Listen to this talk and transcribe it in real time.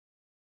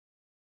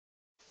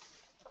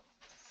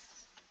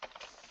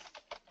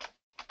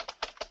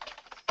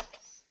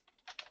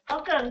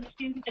Welcome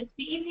to the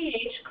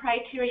CEPH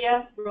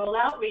Criteria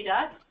Rollout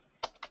Redux,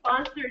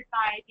 sponsored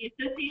by the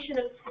Association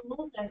of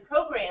Schools and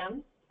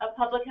Programs of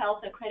Public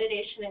Health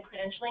Accreditation and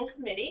Credentialing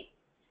Committee.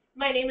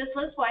 My name is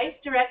Liz Weiss,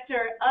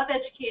 Director of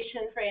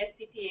Education for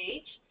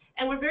ASPPH,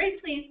 and we're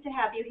very pleased to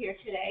have you here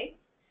today.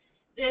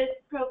 This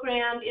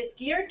program is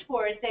geared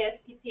towards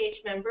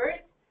ASPPH members,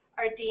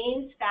 our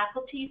deans,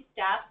 faculty,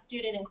 staff,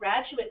 student, and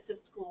graduates of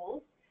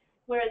schools,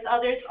 whereas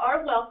others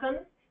are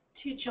welcome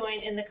to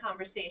join in the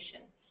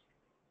conversation.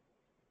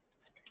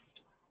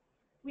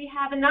 We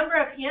have a number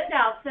of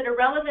handouts that are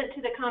relevant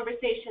to the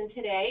conversation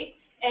today,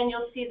 and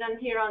you'll see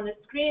them here on the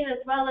screen as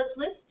well as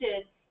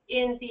listed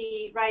in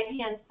the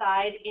right-hand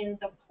side in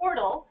the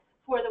portal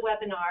for the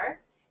webinar.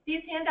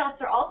 These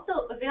handouts are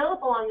also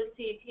available on the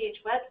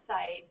CEPH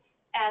website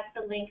at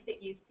the link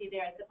that you see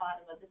there at the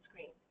bottom of the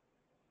screen.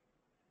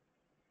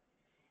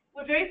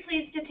 We're very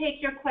pleased to take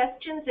your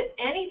questions at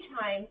any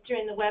time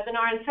during the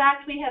webinar. In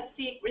fact, we have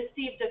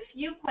received a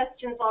few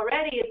questions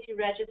already as you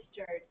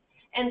registered,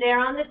 and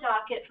they're on the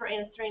docket for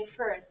answering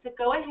first. So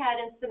go ahead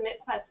and submit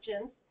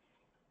questions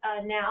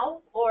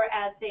now or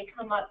as they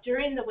come up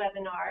during the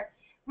webinar.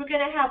 We're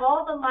going to have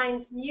all the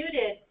lines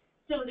muted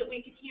so that we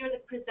can hear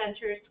the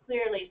presenters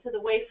clearly. So the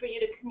way for you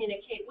to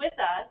communicate with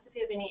us, if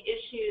you have any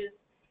issues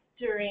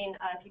during,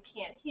 if you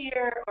can't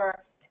hear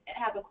or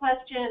have a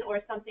question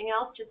or something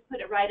else, just put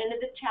it right into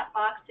the chat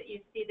box that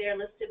you see there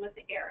listed with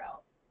the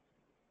arrow.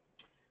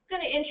 I'm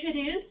going to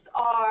introduce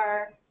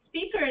our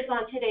speakers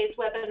on today's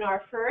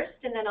webinar first,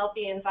 and then I'll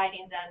be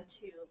inviting them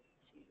to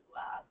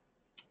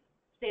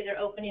say their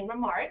opening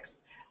remarks.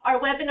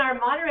 Our webinar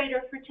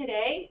moderator for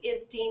today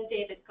is Dean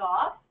David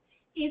Goff.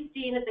 He's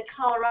Dean at the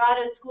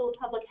Colorado School of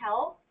Public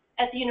Health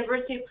at the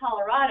University of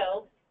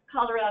Colorado,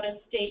 Colorado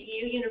State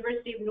U,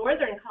 University of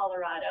Northern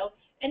Colorado,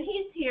 and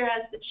he's here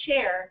as the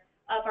chair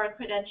of our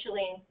accreditation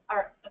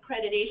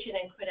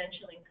and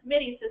credentialing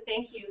committee, so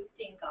thank you,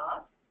 Dean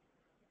Goff.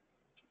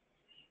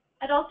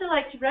 I'd also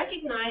like to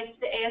recognize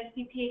the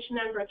ASPPH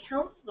member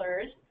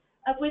counselors,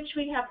 of which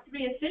we have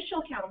 3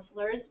 official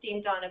counselors,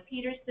 Dean Donna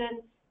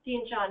Peterson,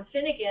 Dean John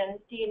Finnegan,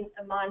 Dean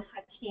Aman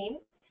Hakim,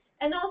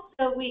 and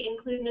also we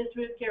include Ms.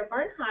 Ruth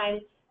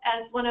Gehr-Bernheim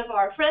as one of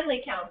our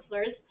friendly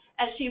counselors,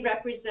 as she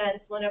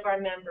represents one of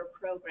our member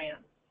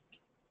programs.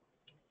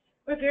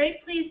 We're very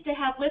pleased to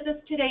have with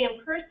us today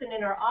in person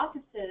in our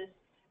offices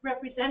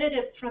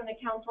representatives from the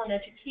Council on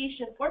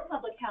Education for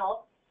Public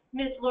Health,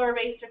 Ms. Laura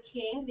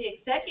Racer-King, the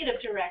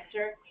Executive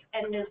Director,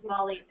 and Ms.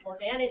 Molly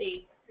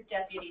Mulvanity, the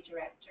Deputy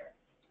Director.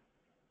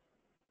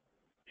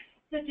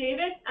 So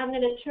David, I'm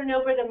going to turn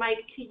over the mic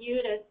to you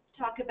to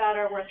talk about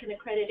our work in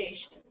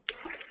accreditation.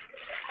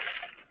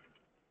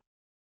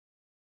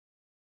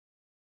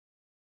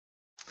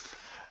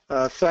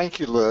 Thank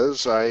you,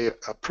 Liz. I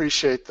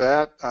appreciate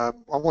that. I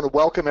want to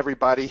welcome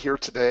everybody here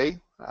today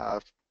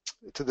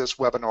to this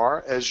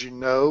webinar. As you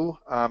know,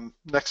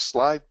 next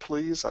slide,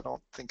 please. I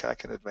don't think I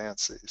can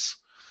advance these.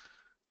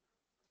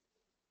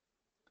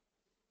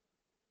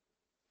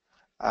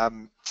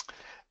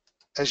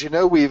 As you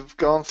know, we've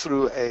gone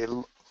through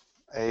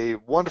a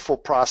wonderful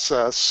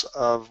process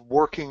of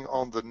working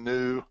on the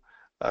new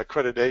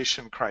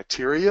accreditation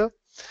criteria.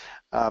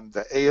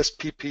 The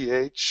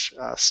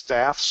ASPPH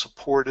staff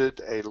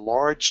supported a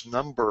large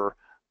number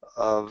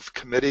of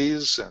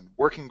committees and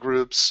working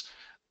groups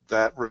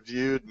that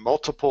reviewed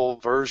multiple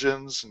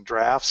versions and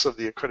drafts of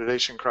the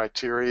accreditation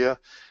criteria.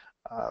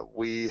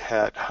 We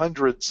had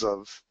hundreds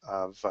of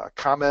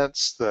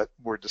comments that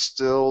were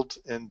distilled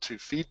into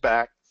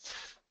feedback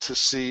to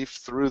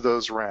CEPH through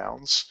those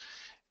rounds.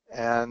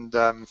 And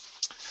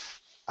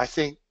I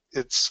think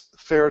it's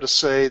fair to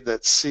say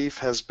that CEPH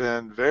has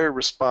been very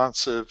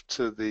responsive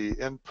to the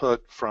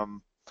input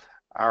from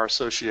our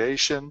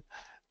association,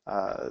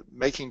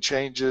 making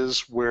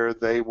changes where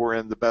they were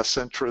in the best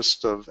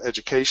interest of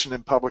education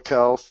and public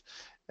health,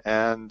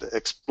 and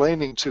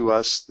explaining to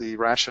us the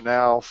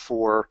rationale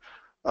for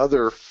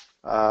other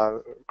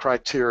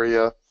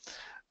criteria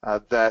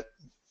that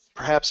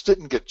perhaps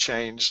didn't get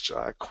changed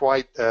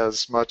quite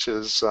as much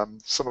as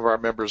some of our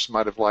members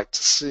might have liked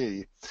to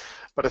see.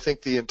 But I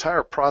think the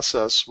entire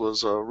process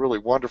was a really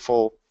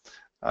wonderful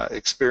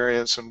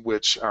experience in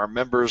which our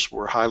members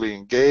were highly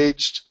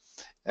engaged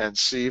and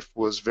CEPH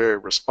was very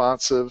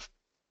responsive,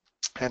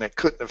 and it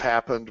couldn't have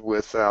happened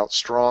without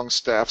strong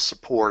staff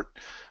support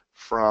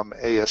from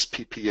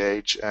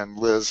ASPPH and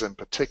Liz in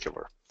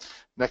particular.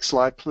 Next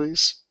slide,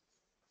 please.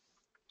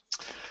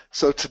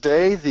 So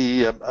today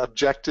the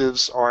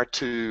objectives are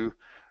to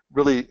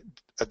really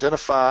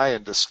identify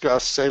and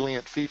discuss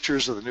salient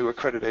features of the new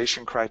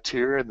accreditation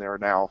criteria, and there are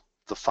now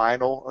the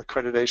final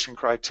accreditation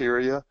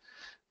criteria,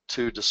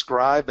 to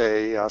describe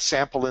a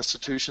sample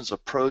institution's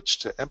approach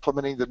to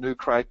implementing the new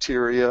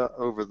criteria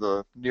over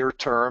the near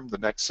term, the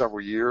next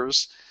several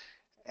years,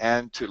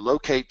 and to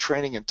locate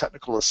training and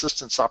technical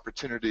assistance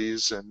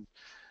opportunities in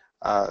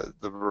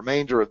the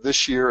remainder of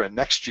this year and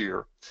next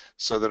year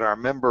so that our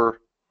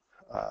member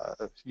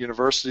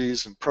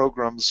universities and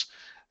programs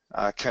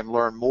can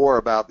learn more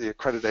about the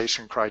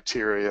accreditation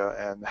criteria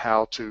and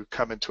how to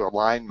come into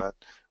alignment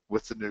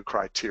with the new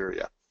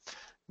criteria.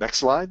 Next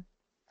slide.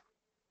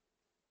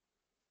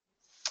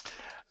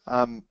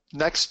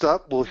 Next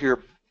up, we'll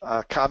hear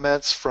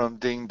comments from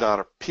Dean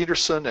Donna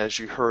Peterson. As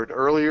you heard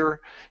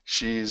earlier,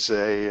 she's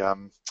a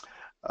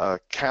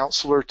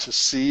counselor to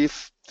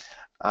CEPH.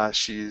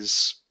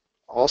 She's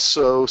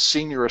also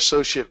Senior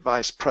Associate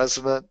Vice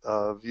President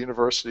of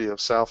University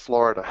of South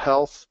Florida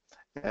Health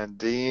and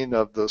Dean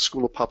of the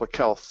School of Public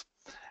Health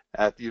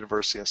at the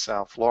University of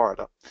South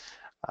Florida,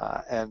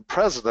 and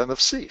President of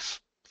CEPH.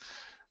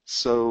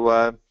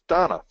 So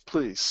Donna,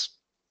 please.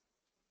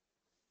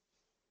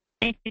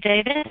 Thank you,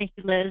 David. Thank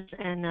you, Liz.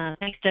 And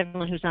thanks to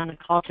everyone who's on the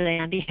call today.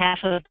 On behalf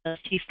of the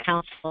CEPH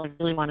Council, I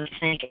really want to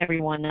thank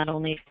everyone, not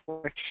only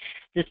for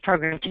this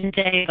program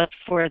today, but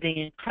for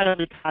the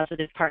incredibly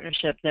positive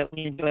partnership that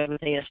we enjoyed with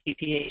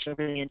ASPPH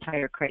over the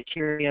entire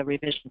criteria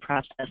revision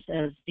process.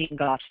 As Dean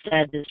Goff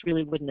said, this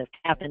really wouldn't have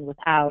happened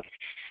without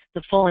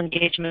the full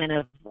engagement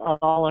of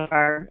all of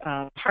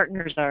our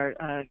partners, our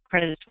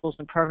accredited schools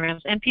and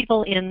programs, and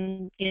people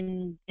in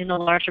the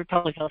larger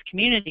public health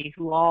community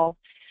who all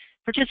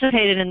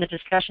participated in the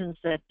discussions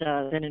that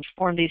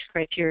informed these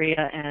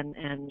criteria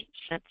and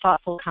sent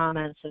thoughtful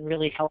comments and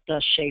really helped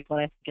us shape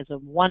what I think is a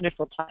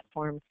wonderful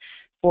platform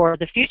for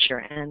the future.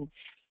 And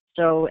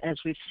so, as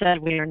we've said,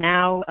 we are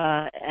now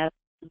at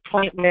the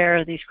point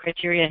where these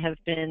criteria have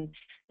been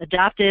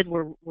adopted.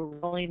 We're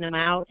rolling them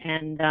out,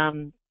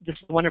 and this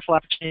is a wonderful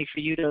opportunity for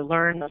you to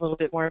learn a little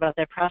bit more about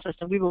that process.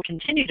 And we will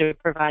continue to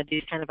provide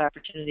these kind of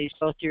opportunities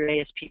both through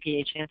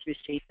ASPPH and through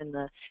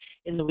CEPH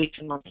in the weeks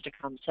and months to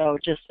come. So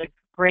just a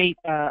great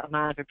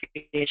amount of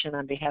appreciation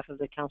on behalf of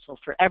the Council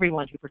for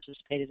everyone who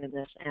participated in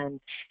this, and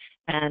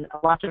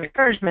lots of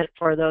encouragement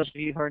for those of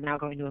you who are now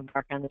going to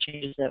embark on the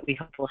changes that we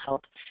hope will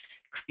help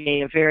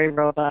create a very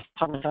robust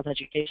public health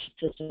education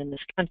system in this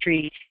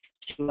country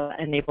to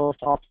enable us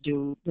all to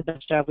do the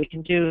best job we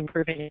can do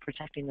improving and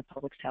protecting the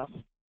public's health.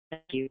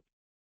 Thank you.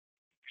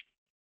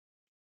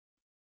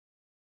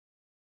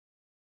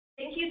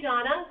 Thank you,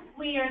 Donna.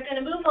 We are going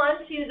to move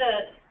on to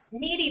the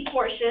meaty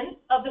portion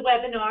of the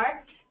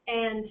webinar,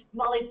 and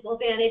Molly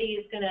Silvanity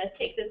is going to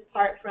take this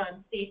part from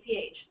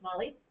CEPH.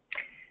 Molly?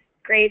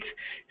 Great.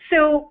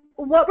 So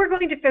what we're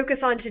going to focus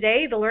on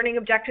today, the learning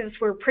objectives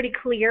were pretty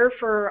clear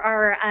for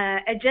our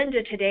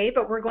agenda today,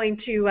 but we're going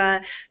to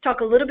talk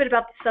a little bit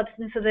about the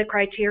substance of the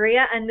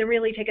criteria and then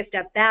really take a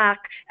step back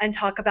and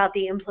talk about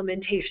the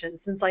implementation,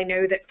 since I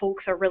know that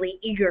folks are really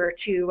eager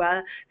to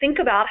think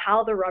about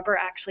how the rubber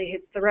actually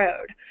hits the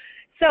road.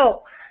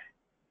 So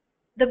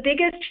the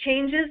biggest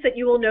changes that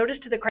you will notice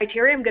to the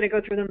criteria, I'm going to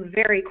go through them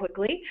very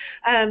quickly.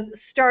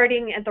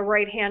 Starting at the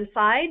right-hand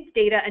side,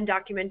 data and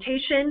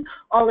documentation.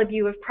 All of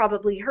you have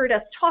probably heard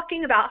us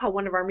talking about how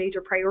one of our major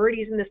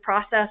priorities in this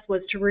process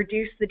was to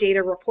reduce the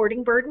data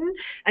reporting burden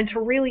and to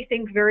really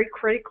think very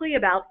critically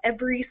about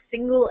every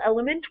single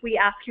element we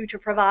ask you to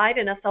provide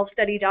in a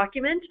self-study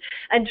document,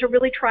 and to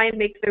really try and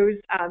make those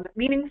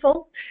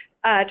meaningful.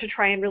 To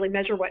try and really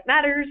measure what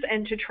matters,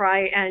 and to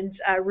try and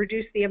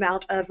reduce the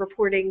amount of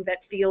reporting that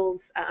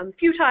feels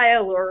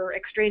futile or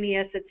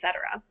extraneous,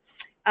 etc.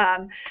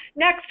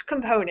 Next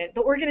component,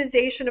 the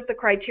organization of the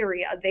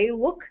criteria. They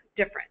look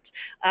different.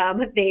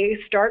 They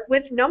start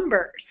with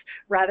numbers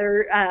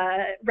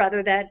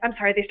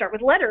they start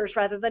with letters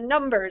rather than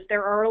numbers.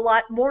 There are a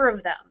lot more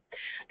of them.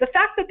 The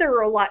fact that there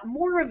are a lot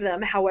more of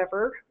them,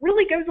 however,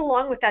 really goes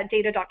along with that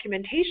data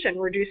documentation,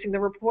 reducing the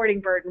reporting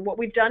burden. What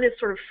we've done is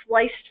sort of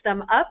sliced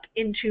them up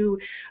into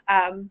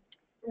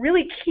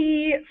really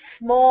key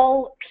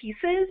small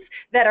pieces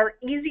that are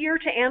easier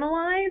to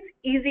analyze,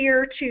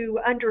 easier to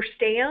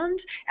understand,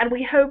 and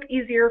we hope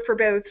easier for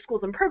both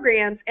schools and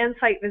programs and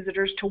site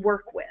visitors to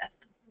work with.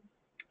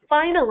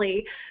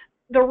 Finally,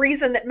 the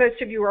reason that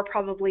most of you are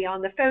probably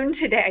on the phone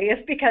today is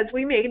because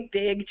we made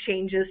big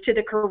changes to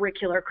the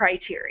curricular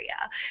criteria.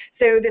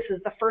 So this is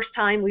the first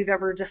time we've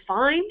ever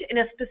defined in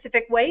a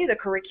specific way the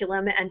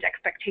curriculum and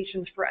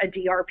expectations for a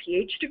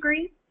DRPH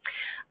degree.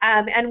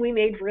 And we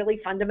made really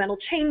fundamental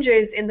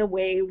changes in the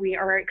way we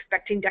are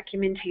expecting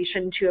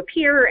documentation to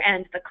appear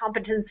and the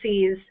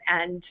competencies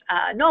and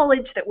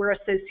knowledge that we're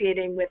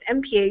associating with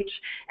MPH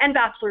and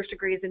bachelor's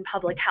degrees in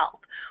public health.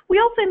 We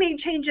also made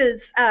changes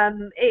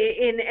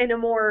in a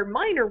more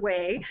minor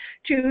way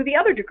to the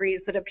other degrees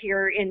that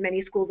appear in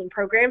many schools and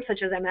programs,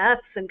 such as MS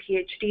and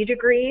PhD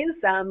degrees,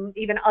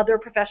 even other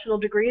professional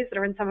degrees that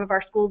are in some of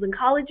our schools and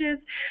colleges.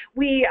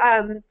 We,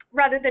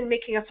 rather than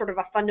making a sort of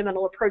a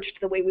fundamental approach to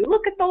the way we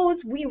look at those,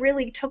 we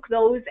really took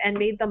those and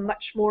made them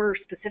much more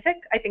specific.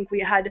 I think we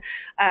had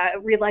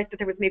realized that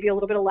there was maybe a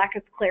little bit of lack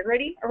of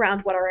clarity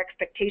around what our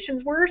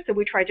expectations were, so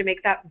we tried to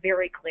make that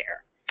very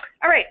clear.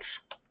 All right.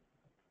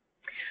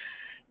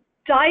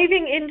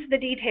 Diving into the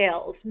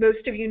details,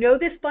 most of you know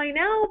this by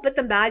now, but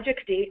the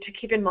magic date to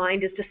keep in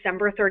mind is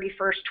December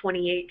 31st,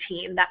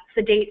 2018. That's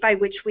the date by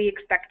which we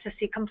expect to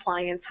see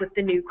compliance with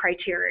the new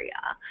criteria.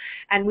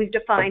 And we've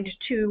defined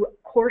two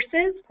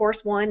courses, Course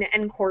 1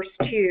 and Course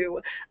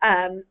 2,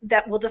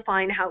 that will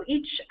define how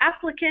each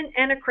applicant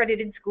and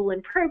accredited school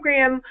and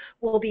program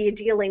will be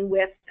dealing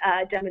with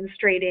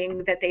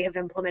demonstrating that they have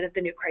implemented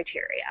the new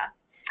criteria.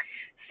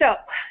 So,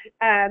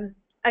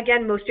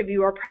 again, most of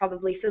you are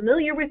probably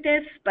familiar with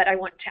this, but I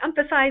want to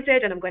emphasize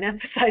it, and I'm going to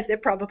emphasize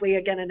it probably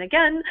again and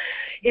again.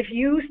 If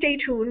you stay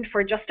tuned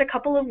for just a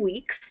couple of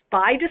weeks,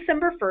 by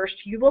December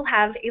 1st, you will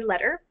have a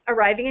letter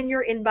arriving in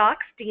your inbox,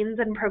 deans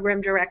and program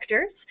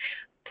directors.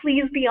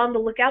 Please be on the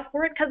lookout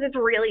for it because it's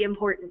really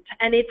important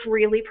and it's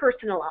really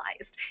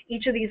personalized.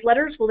 Each of these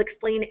letters will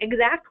explain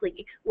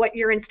exactly what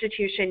your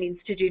institution needs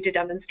to do to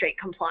demonstrate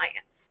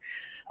compliance.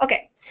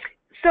 Okay,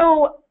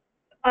 so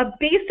a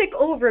basic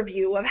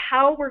overview of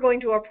how we're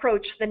going to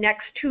approach the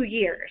next 2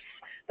 years.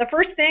 The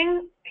first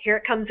thing, here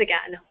it comes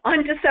again.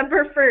 On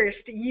December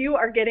 1st, you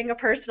are getting a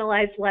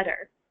personalized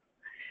letter.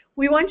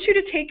 We want you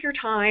to take your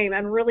time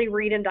and really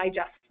read and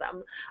digest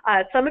them.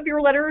 Some of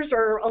your letters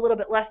are a little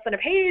bit less than a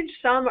page,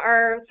 some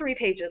are 3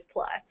 pages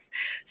plus.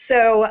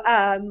 So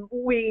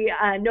we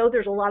know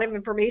there's a lot of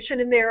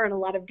information in there and a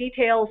lot of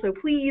detail, so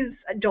please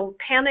don't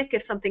panic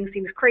if something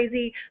seems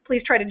crazy.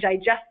 Please try to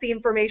digest the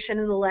information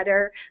in the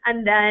letter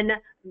and then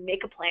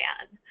make a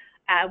plan.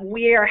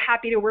 We are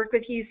happy to work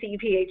with you,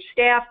 CEPH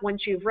staff,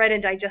 once you've read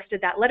and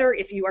digested that letter.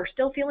 If you are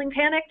still feeling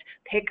panicked,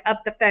 pick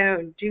up the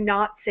phone. Do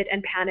not sit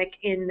and panic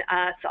in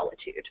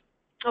solitude.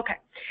 Okay.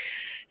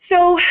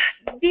 So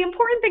the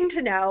important thing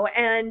to know,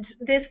 and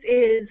this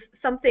is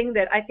something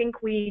that I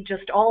think we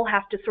just all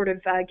have to sort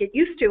of get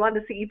used to on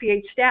the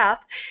CEPH staff,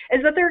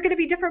 is that there are going to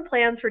be different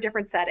plans for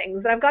different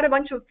settings. And I've got a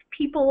bunch of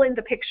people in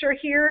the picture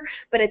here,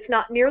 but it's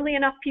not nearly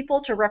enough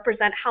people to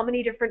represent how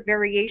many different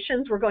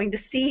variations we're going to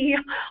see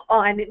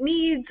on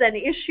needs and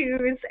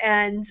issues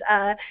and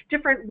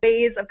different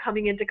ways of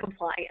coming into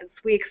compliance.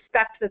 We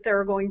expect that there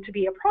are going to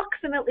be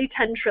approximately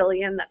 10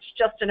 trillion, that's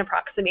just an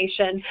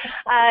approximation,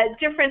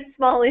 different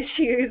small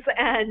issues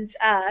and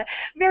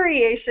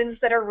variations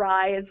that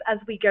arise as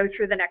we go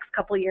through the next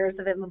couple years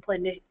of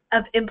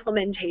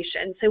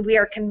implementation. So we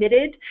are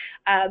committed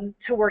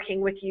to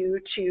working with you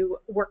to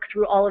work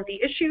through all of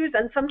the issues,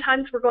 and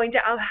sometimes we're going to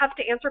have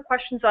to answer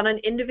questions on an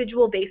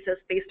individual basis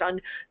based on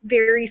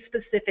very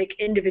specific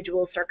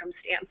individual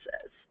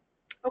circumstances.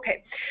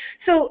 Okay,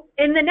 so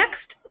in the next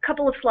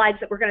couple of slides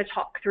that we're going to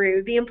talk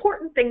through, the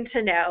important thing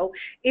to know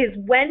is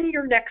when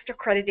your next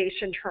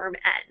accreditation term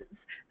ends.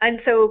 And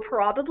so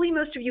probably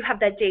most of you have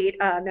that date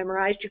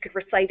memorized. You could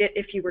recite it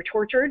if you were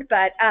tortured,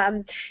 but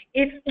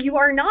if you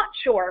are not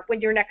sure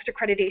when your next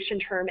accreditation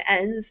term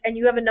ends and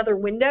you have another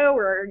window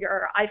or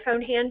your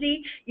iPhone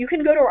handy, you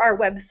can go to our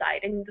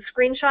website, and the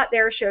screenshot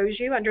there shows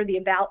you under the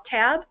About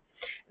tab,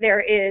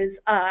 there is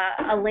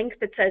a link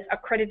that says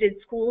Accredited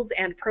Schools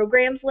and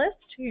Programs List.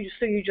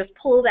 So you just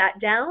pull that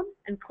down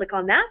and click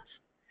on that,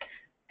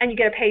 and you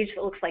get a page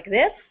that looks like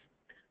this.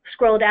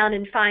 Scroll down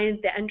and find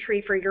the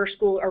entry for your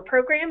school or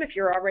program if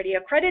you're already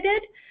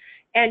accredited,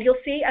 and you'll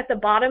see at the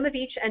bottom of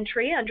each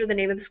entry under the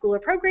name of the school or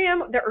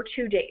program there are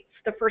 2 dates.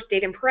 The first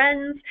date in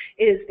parens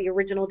is the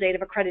original date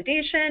of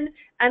accreditation,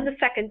 and the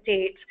second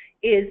date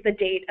is the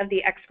date of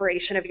the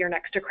expiration of your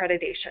next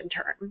accreditation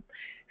term.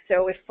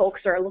 So if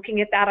folks are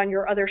looking at that on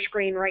your other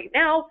screen right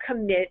now,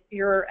 commit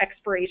your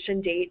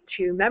expiration date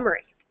to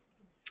memory.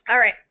 All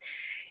right,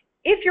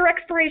 if your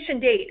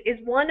expiration date is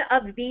one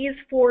of these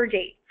 4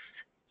 dates,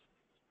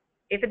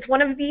 if it's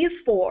one of these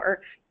 4,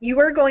 you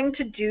are going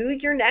to do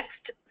your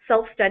next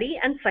self-study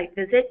and site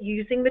visit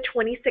using the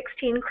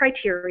 2016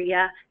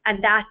 criteria,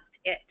 and that's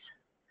it.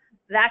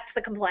 That's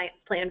the compliance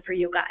plan for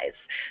you guys.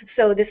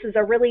 So this is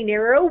a really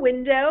narrow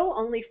window,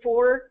 only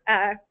 4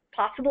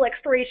 possible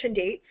expiration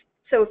dates.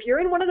 So if you're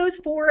in one of those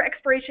 4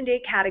 expiration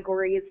date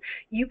categories,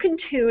 you can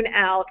tune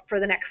out for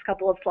the next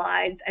couple of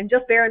slides and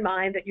just bear in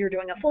mind that you're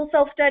doing a full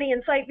self-study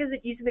and site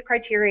visit using the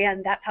criteria,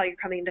 and that's how you're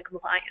coming into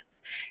compliance.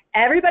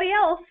 Everybody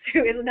else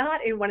who is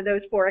not in one of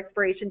those 4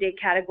 expiration date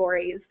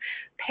categories,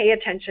 pay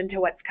attention to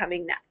what's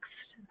coming next.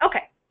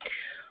 Okay,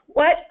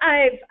 what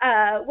I've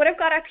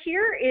got up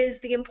here is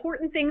the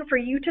important thing for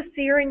you to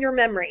sear in your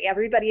memory,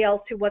 everybody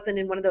else who wasn't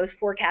in one of those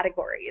 4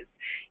 categories.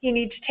 You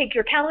need to take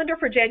your calendar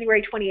for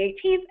January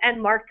 2018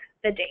 and mark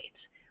the date.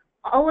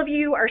 All of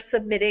you are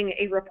submitting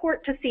a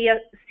report to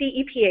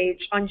CEPH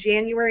on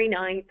January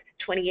 9th,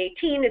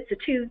 2018. It's a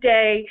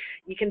Tuesday.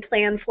 You can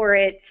plan for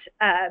it.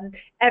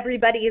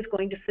 Everybody is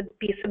going to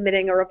be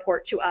submitting a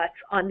report to us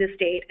on this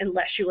date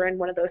unless you were in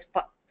one of those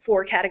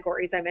 4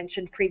 categories I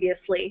mentioned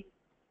previously.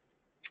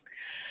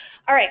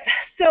 All right,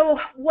 so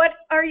what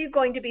are you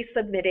going to be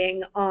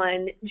submitting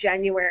on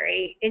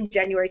January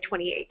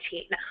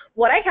 2018?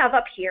 What I have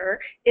up here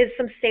is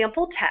some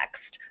sample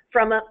text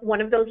from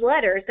one of those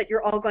letters that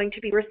you're all going to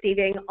be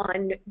receiving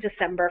on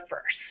December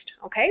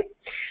 1st, okay?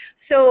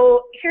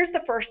 So here's the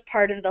first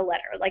part of the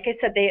letter. Like I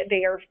said,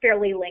 they are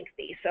fairly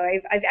lengthy, so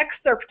I've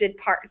excerpted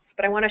parts,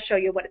 but I want to show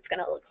you what it's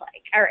going to look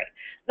like. All right,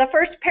 the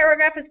first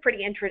paragraph is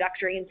pretty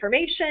introductory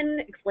information,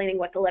 explaining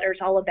what the letter is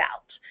all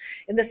about.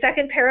 In the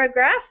second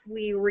paragraph,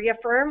 we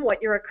reaffirm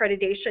what your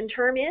accreditation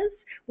term is.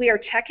 We are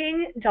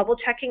checking, double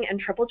checking, and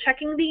triple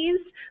checking these,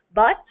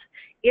 but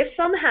if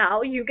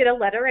somehow you get a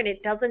letter and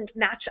it doesn't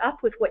match up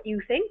with what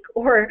you think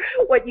or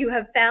what you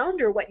have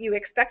found or what you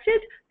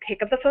expected,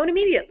 pick up the phone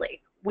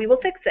immediately. We will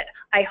fix it.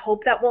 I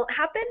hope that won't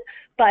happen,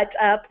 but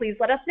please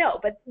let us know.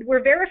 But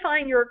we're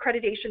verifying your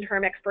accreditation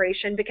term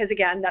expiration because,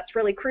 again, that's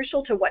really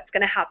crucial to what's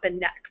going to happen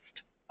next.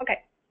 Okay.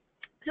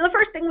 So the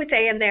first thing we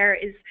say in there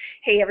is,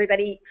 hey,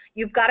 everybody,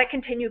 you've got to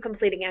continue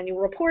completing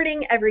annual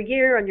reporting every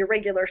year on your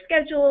regular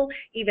schedule.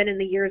 Even in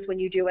the years when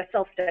you do a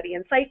self-study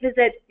and site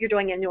visit, you're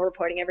doing annual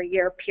reporting every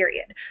year,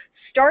 period.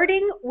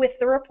 Starting with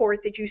the report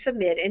that you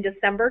submit in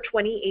December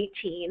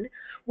 2018,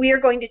 we are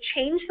going to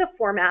change the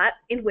format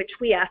in which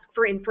we ask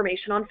for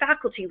information on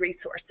faculty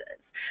resources.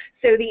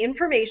 So the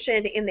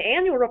information in the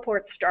annual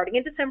report starting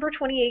in December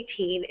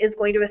 2018 is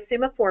going to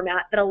assume a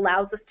format that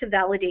allows us to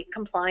validate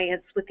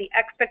compliance with the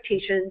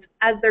expectations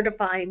as they're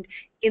defined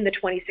in the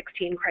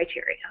 2016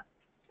 criteria.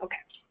 Okay.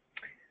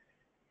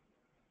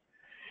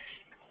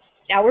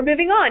 Now we're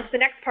moving on to the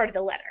next part of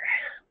the letter.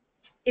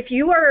 If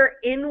you are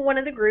in one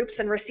of the groups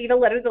and receive a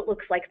letter that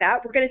looks like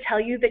that, we're going to tell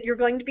you that you're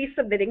going to be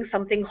submitting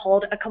something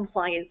called a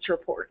compliance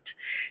report.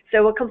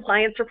 So a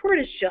compliance report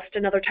is just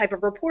another type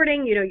of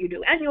reporting. You know, you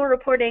do annual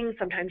reporting,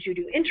 sometimes you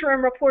do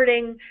interim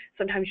reporting,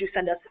 sometimes you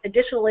send us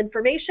additional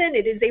information.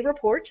 It is a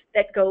report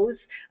that goes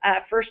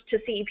first to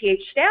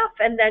CEPH staff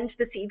and then to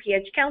the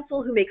CEPH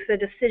council, who makes a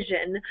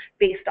decision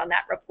based on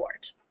that report.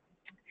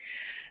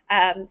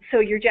 So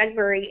your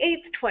January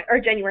 8th or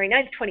January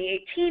 9th,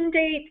 2018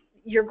 date,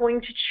 you're going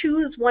to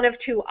choose one of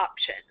two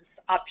options,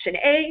 option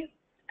A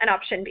and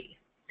option B.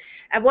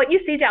 And what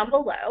you see down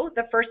below,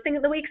 the first thing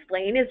that we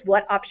explain is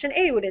what option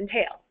A would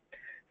entail.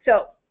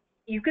 So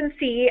you can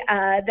see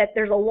that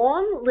there's a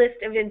long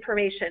list of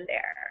information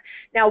there.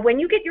 Now, when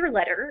you get your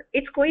letter,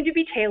 it's going to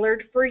be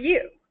tailored for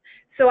you.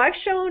 So I've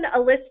shown a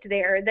list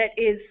there that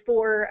is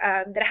for,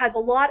 that has a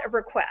lot of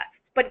requests.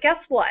 But guess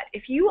what?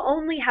 If you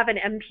only have an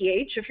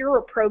MPH, if you're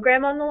a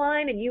program on the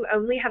line and you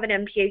only have an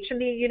MPH in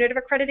the unit of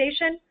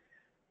accreditation,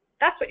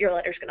 that's what your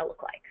letter is going to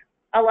look like.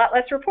 A lot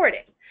less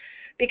reporting,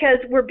 because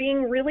we're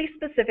being really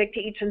specific to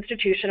each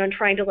institution and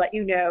trying to let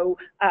you know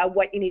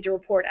what you need to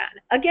report on.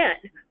 Again,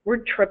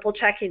 we're triple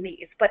checking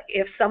these, but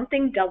if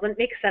something doesn't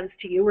make sense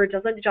to you or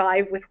doesn't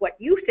jive with what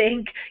you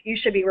think you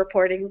should be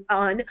reporting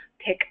on,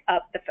 pick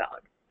up the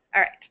phone.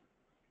 All right.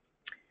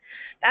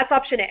 That's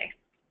option A.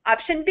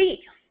 Option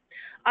B.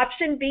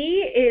 Option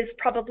B is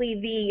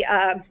probably the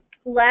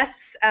less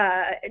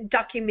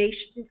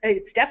documentation,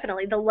 it's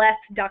definitely the less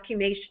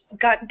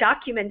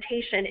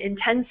documentation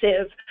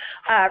intensive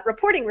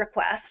reporting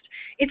request.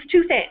 It's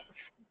two things.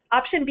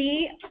 Option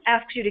B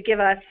asks you to give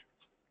us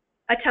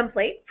a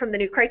template from the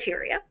new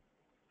criteria,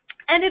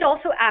 and it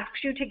also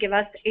asks you to give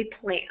us a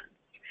plan.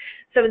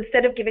 So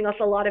instead of giving us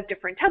a lot of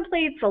different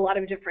templates, a lot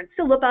of different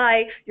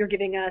syllabi, you're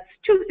giving us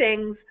two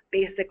things,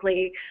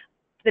 basically,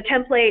 the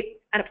template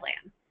and a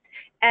plan.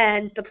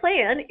 And the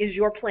plan is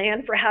your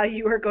plan for how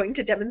you are going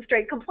to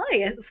demonstrate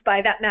compliance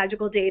by that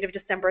magical date of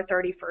December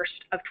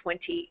 31st of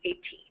 2018.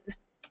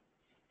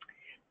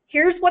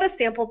 Here's what a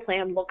sample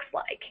plan looks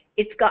like.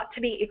 It's got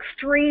to be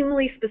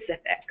extremely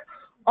specific.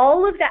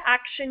 All of the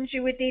actions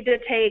you would need to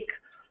take,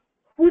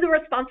 who the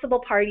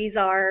responsible parties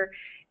are.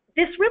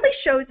 This really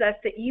shows us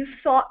that you've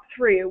thought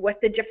through what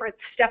the different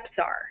steps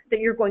are that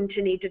you're going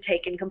to need to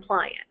take in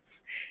compliance.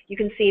 You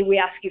can see we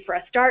ask you for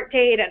a start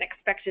date, an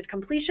expected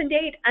completion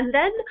date, and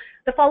then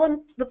the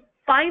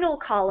final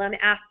column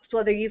asks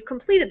whether you've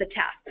completed the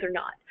tasks or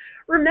not.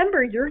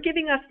 Remember, you're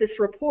giving us this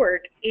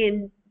report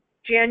in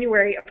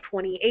January of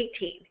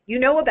 2018. You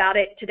know about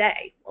it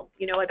today. Well,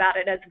 you know about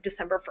it as of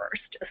December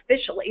 1st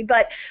officially,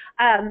 but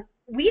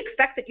we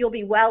expect that you'll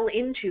be well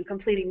into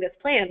completing this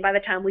plan by the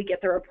time we get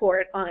the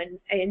report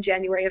in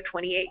January of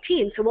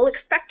 2018. So we'll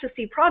expect to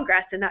see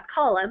progress in that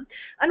column,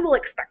 and we'll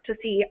expect to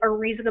see a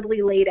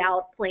reasonably laid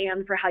out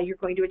plan for how you're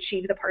going to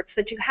achieve the parts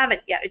that you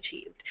haven't yet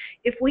achieved.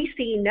 If we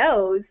see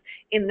no's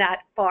in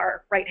that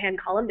far right-hand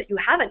column that you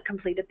haven't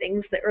completed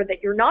things or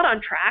that you're not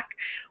on track,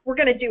 we're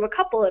going to do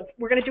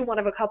one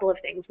of a couple of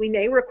things. We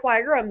may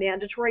require a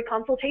mandatory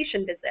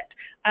consultation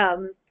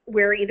visit,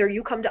 where either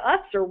you come to us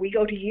or we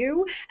go to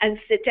you and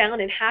sit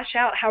down and hash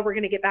out how we're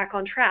going to get back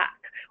on track.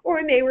 Or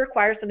it may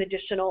require some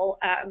additional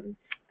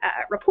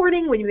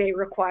reporting. We may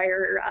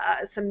require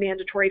some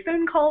mandatory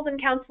phone calls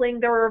and counseling.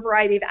 There are a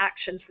variety of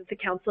actions that the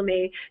council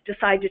may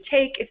decide to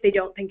take if they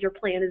don't think your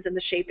plan is in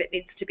the shape it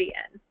needs to be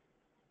in.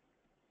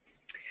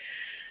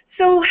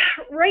 So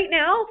right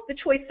now, the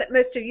choice that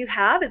most of you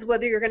have is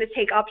whether you're going to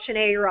take option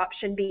A or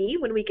option B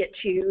when we get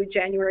to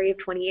January of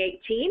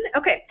 2018.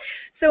 Okay,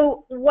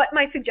 so what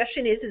my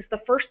suggestion is the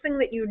first thing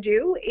that you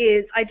do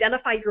is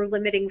identify your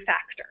limiting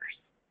factors.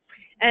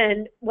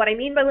 And what I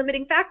mean by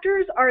limiting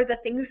factors are the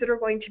things that are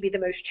going to be the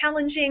most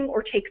challenging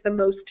or take the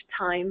most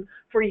time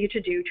for you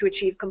to do to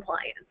achieve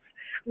compliance.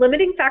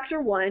 Limiting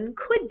factor 1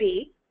 could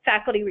be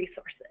faculty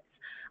resources.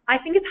 I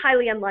think it's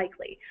highly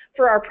unlikely.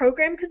 For our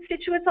program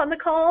constituents on the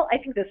call, I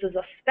think this is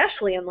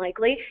especially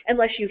unlikely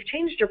unless you've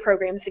changed your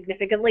program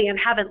significantly and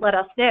haven't let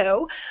us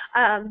know,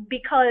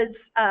 because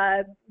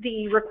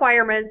the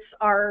requirements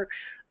are,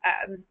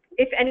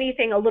 if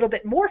anything, a little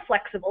bit more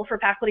flexible for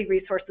faculty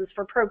resources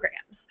for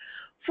programs.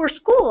 For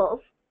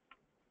schools,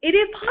 it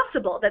is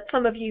possible that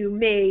some of you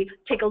may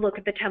take a look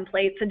at the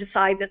templates and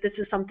decide that this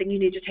is something you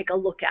need to take a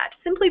look at,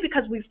 simply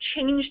because we've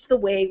changed the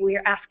way we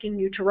are asking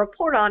you to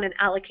report on and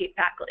allocate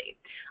faculty.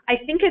 I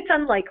think it's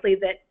unlikely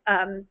that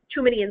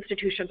too many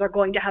institutions are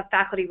going to have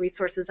faculty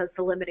resources as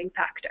the limiting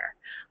factor.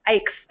 I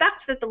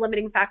expect that the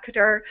limiting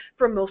factor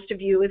for most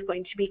of you is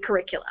going to be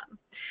curriculum.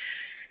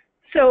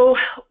 So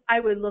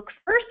I would look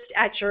first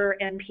at your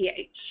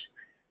MPH.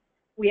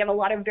 We have a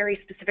lot of very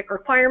specific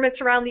requirements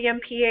around the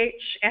MPH,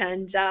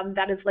 and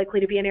that is likely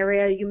to be an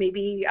area you may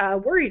be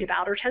worried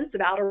about or tense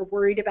about, or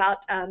worried about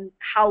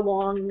how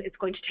long it's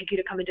going to take you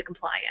to come into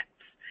compliance.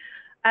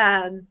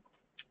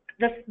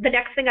 The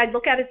next thing I'd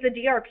look at is the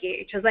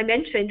DRPH. As I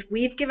mentioned,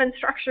 we've given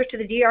structure to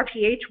the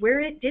DRPH where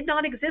it did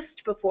not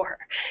exist before.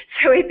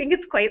 So I think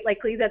it's quite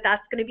likely that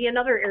that's going to be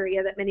another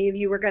area that many of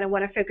you are going to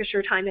want to focus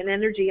your time and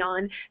energy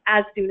on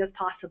as soon as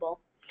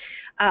possible.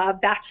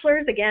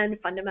 Bachelor's, again,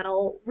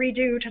 fundamental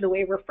redo to the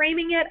way we're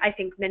framing it. I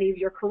think many of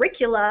your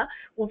curricula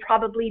will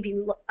probably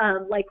be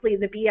likely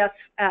the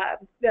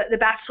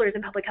bachelor's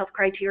in public health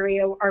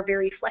criteria are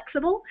very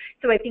flexible.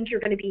 So I think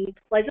you're going to be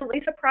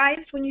pleasantly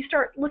surprised when you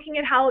start looking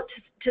at how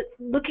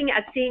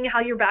seeing how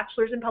your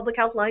bachelor's in public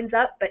health lines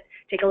up, but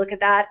take a look at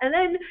that. And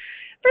then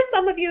for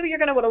some of you, you're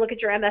going to want to look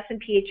at your MS and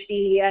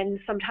PhD, and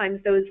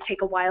sometimes those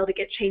take a while to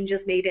get changes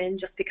made in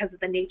just because of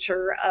the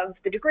nature of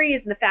the degrees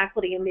and the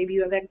faculty, and maybe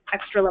you have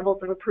extra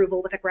levels of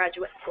approval with a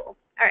graduate school.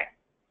 All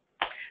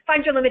right,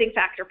 find your limiting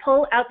factor.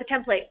 Pull out the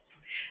template.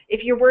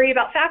 If you're worried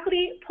about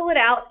faculty, pull it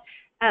out.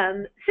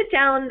 Sit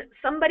down,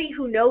 somebody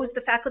who knows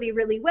the faculty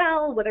really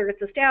well, whether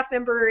it's a staff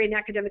member in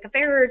academic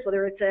affairs,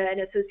 whether it's an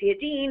associate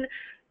dean,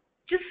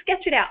 just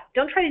sketch it out.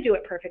 Don't try to do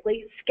it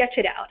perfectly. Sketch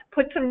it out.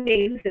 Put some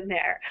names in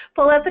there.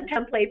 Pull out the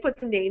template, put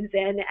some names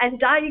in, and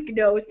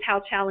diagnose how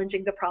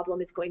challenging the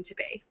problem is going to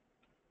be.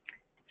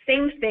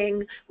 Same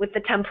thing with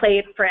the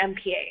template for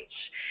MPH.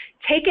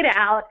 Take it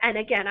out, and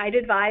again, I'd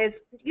advise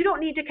you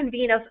don't need to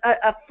convene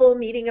a full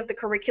meeting of the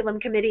curriculum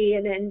committee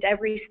and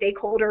every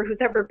stakeholder who's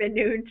ever been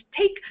known.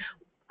 Take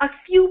a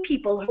few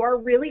people who are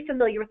really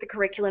familiar with the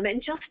curriculum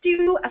and just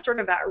do a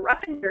sort of a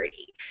rough and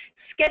dirty.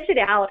 Sketch it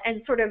out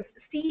and sort of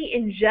see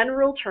in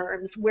general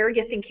terms where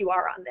you think you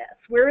are on this.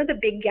 Where are the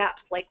big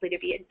gaps likely to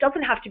be? It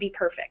doesn't have to be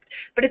perfect,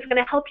 but it's going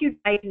to help you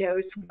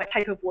diagnose what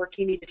type of work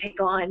you need to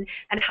take on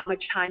and how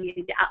much time you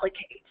need to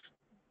allocate.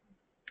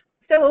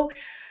 So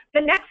the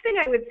next thing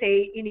I would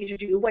say you need to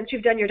do once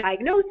you've done your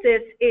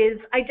diagnosis is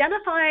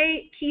identify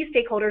key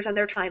stakeholders and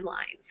their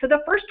timelines. So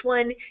the first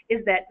one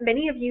is that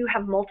many of you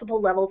have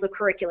multiple levels of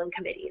curriculum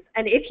committees.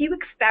 And if you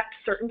expect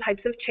certain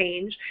types of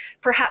change,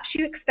 perhaps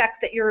you expect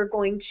that you're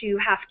going to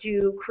have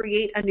to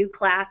create a new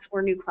class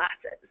or new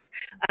classes.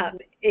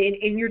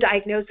 In your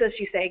diagnosis,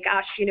 you say,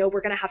 gosh, you know,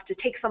 we're going to have to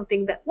take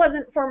something that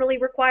wasn't formally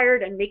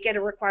required and make it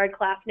a required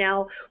class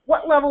now.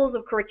 What levels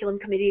of curriculum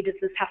committee does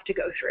this have to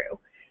go through?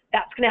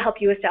 That's going to help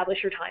you establish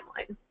your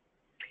timeline.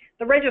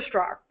 The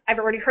registrar, I've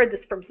already heard this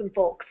from some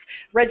folks.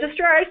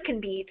 Registrars can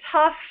be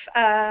tough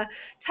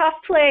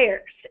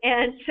players,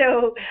 and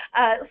so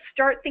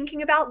start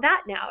thinking about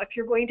that now. If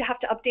you're going to have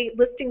to update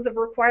listings of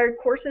required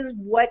courses,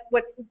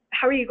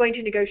 how are you going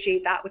to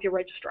negotiate that with your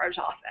registrar's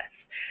office?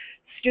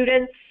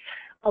 Students,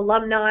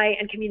 alumni,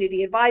 and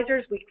community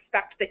advisors, we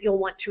expect that you'll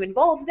want to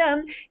involve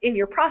them in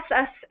your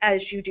process as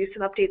you do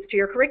some updates to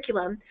your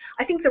curriculum.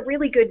 I think the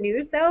really good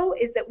news, though,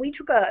 is that we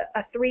took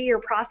a 3-year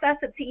process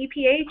at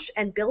CEPH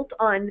and built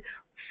on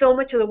so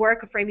much of the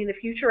work of Framing the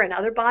Future and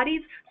other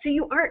bodies, so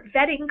you aren't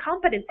vetting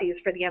competencies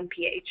for the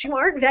MPH. You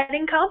aren't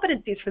vetting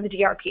competencies for the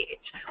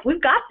DRPH.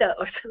 We've got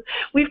those.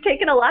 We've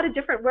taken a lot of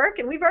different work,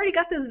 and we've already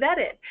got those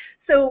vetted.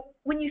 So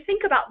when you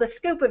think about the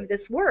scope of this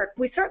work,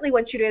 we certainly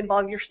want you to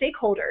involve your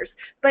stakeholders,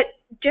 but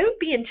don't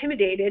be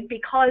intimidated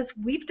because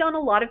we've done a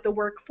lot of the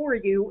work for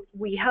you,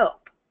 we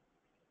hope.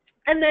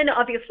 And then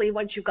obviously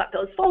once you've got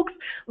those folks,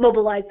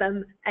 mobilize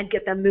them and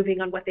get them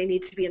moving on what they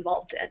need to be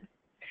involved in.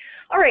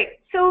 All right,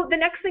 so the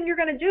next thing you're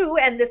going to do,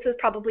 and this is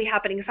probably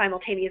happening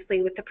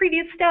simultaneously with the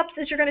previous steps,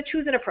 is you're going to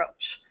choose an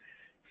approach.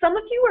 Some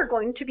of you are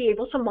going to be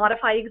able to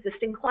modify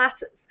existing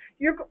classes.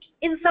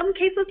 In some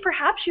cases,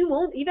 perhaps you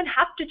won't even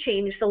have to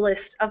change the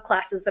list of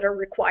classes that are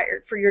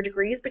required for your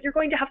degrees, but you're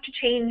going to have to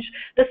change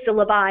the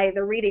syllabi,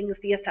 the readings,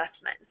 the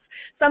assessments.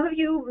 Some of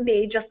you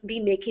may just be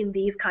making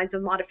these kinds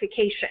of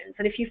modifications,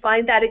 and if you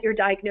find that at your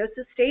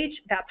diagnosis stage,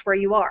 that's where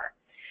you are.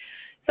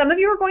 Some of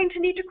you are going to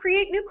need to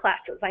create new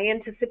classes. I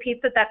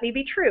anticipate that that may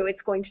be true. It's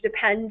going to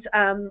depend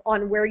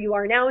on where you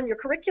are now in your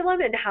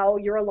curriculum and how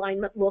your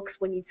alignment looks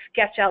when you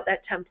sketch out that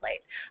template.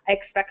 I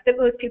expect that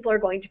most people are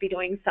going to be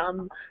doing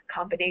some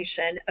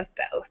combination of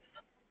both.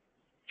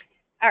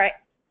 All right.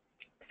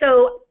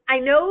 So I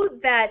know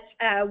that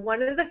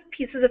one of the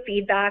pieces of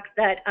feedback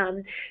that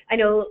I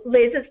know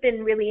Liz has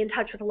been really in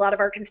touch with a lot of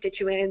our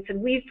constituents, and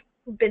we've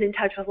been in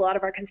touch with a lot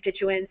of our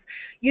constituents.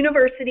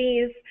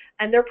 Universities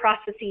and their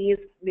processes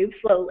move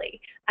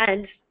slowly,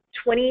 and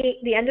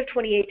the end of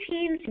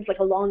 2018 seems like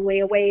a long way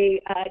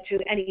away to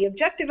any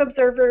objective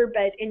observer,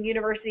 but in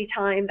university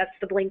time, that's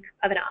the blink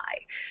of an eye.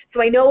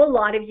 So I know a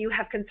lot of you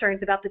have concerns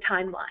about the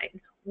timeline.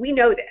 We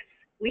know this.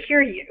 We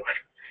hear you.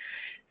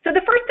 So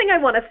the first thing I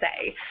want to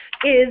say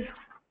is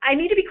I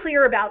need to be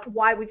clear about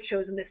why we've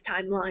chosen this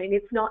timeline.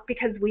 It's not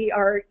because we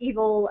are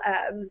evil,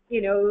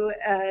 you know,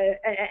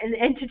 an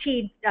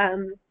entity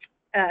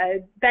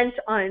bent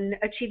on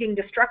achieving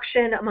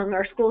destruction among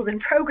our schools and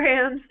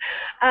programs.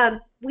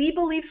 We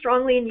believe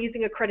strongly in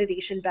using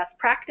accreditation best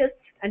practice,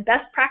 and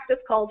best practice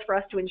calls for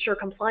us to ensure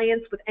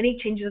compliance with any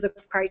changes of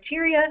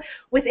criteria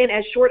within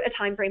as short a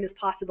time frame as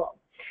possible.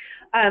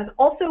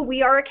 Also,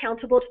 we are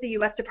accountable to the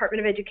U.S. Department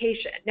of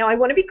Education. Now, I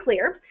want to be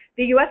clear,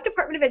 the U.S.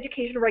 Department of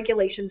Education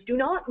regulations do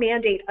not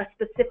mandate a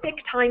specific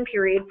time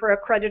period for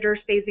accreditors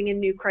phasing in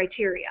new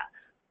criteria,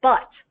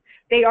 but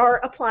they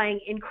are applying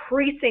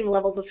increasing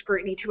levels of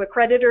scrutiny to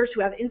accreditors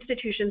who have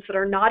institutions that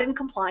are not in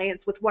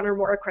compliance with one or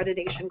more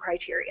accreditation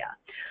criteria.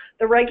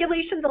 The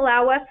regulations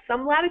allow us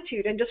some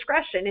latitude and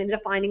discretion in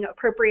defining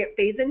appropriate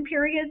phase-in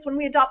periods when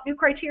we adopt new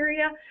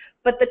criteria,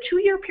 but the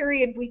 2-year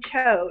period we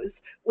chose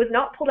was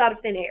not pulled out of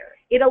thin air.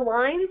 It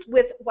aligns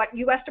with what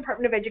U.S.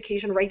 Department of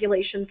Education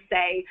regulations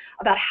say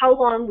about how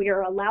long we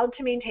are allowed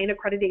to maintain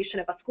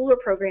accreditation of a school or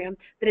program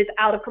that is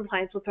out of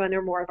compliance with one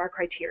or more of our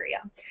criteria.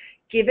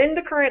 Given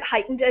the current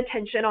heightened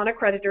attention on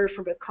accreditors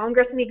from both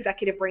Congress and the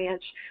executive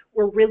branch,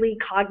 we're really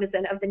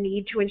cognizant of the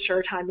need to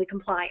ensure timely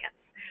compliance.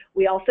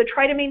 We also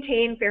try to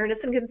maintain fairness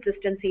and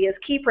consistency as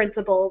key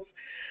principles.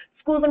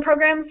 Schools and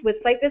programs with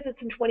site visits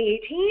in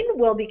 2018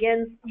 will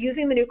begin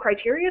using the new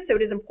criteria, so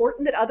it is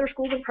important that other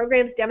schools and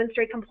programs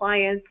demonstrate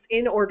compliance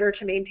in order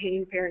to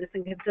maintain fairness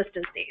and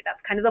consistency.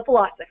 That's kind of the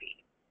philosophy.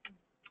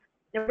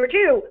 Number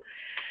 2,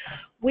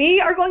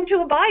 we are going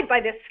to abide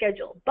by this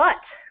schedule, but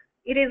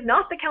it is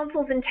not the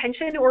Council's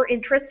intention or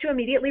interest to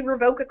immediately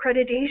revoke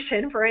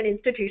accreditation for an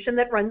institution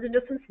that runs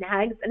into some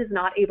snags and is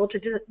not able to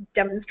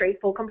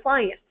demonstrate full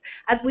compliance.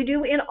 As we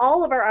do in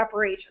all of our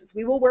operations,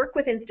 we will work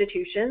with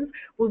institutions.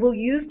 We will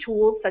use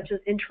tools such as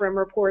interim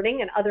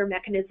reporting and other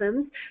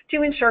mechanisms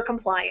to ensure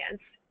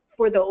compliance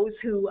for those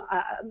who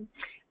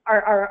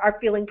are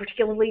feeling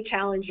particularly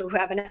challenged or who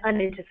have an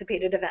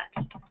unanticipated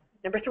event.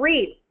 Number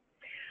 3.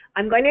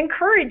 I'm going to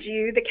encourage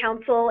you, the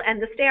council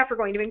and the staff are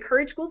going to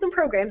encourage schools and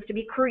programs to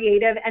be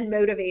creative and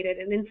motivated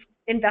in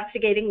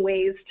investigating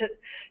ways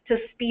to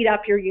speed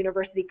up your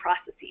university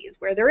processes.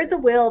 Where there is a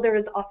will, there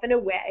is often a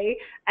way,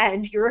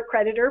 and your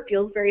accreditor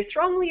feels very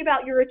strongly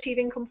about your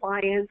achieving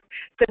compliance,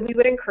 so we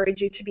would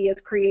encourage you to be as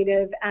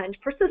creative and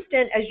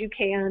persistent as you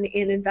can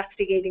in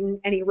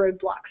investigating any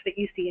roadblocks that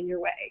you see in your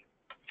way.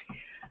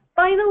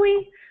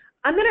 Finally,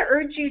 I'm going to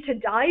urge you to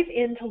dive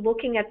into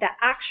looking at the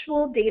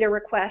actual data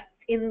requests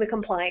in the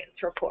compliance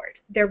report.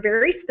 They're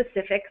very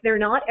specific. They're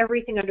not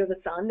everything under the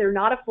sun. They're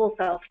not a full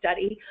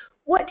self-study.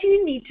 What do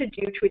you need to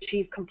do to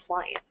achieve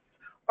compliance?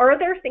 Are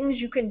there things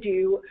you can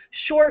do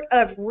short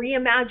of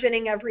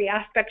reimagining every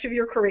aspect of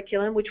your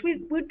curriculum, which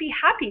we would be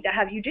happy to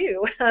have you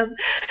do,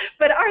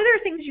 but are there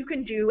things you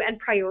can do and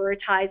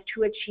prioritize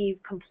to achieve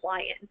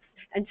compliance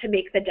and to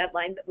make the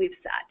deadline that we've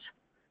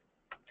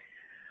set?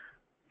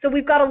 So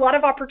we've got a lot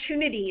of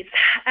opportunities,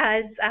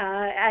 as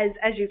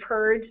you've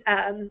heard,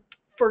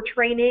 for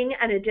training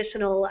and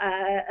additional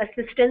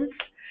assistance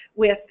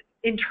with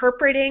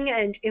interpreting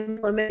and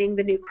implementing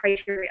the new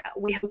criteria.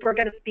 We hope we're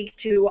going to speak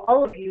to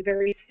all of you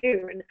very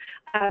soon.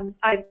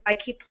 I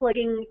keep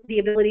plugging the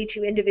ability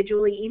to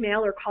individually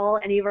email or call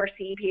any of our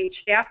CEPH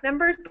staff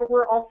members, but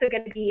we're also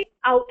going to be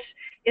out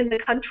in the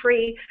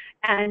country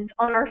and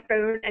on our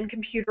phone and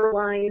computer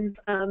lines,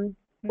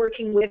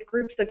 working with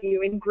groups of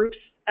you in groups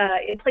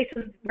in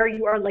places where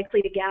you are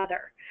likely to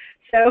gather.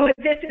 So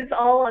this is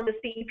all on the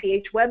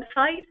CEPH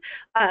website.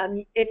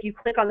 If you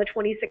click on the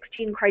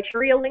 2016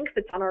 criteria link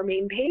that's on our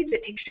main page,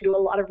 it takes you to a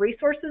lot of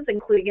resources,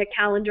 including a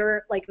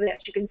calendar like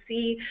this. You can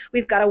see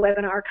we've got a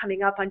webinar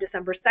coming up on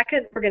December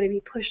 2nd. We're going to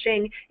be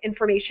pushing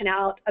information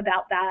out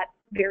about that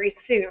very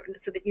soon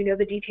so that you know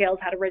the details,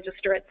 how to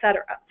register,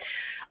 etc.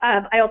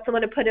 I also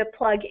want to put a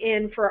plug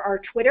in for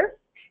our Twitter.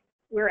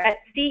 We're at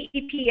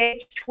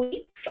CEPH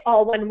tweets,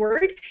 all one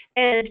word,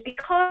 and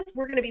because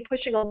we're going to be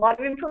pushing a lot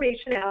of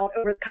information out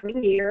over the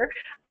coming year,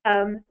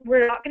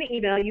 we're not going to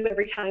email you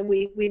every time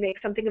we make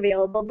something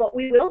available, but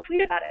we will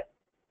tweet about it.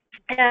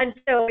 And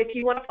so if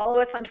you want to follow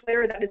us on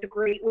Twitter, that is a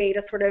great way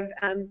to sort of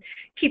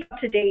keep up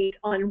to date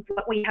on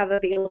what we have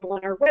available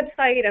on our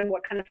website and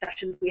what kind of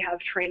sessions we have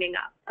training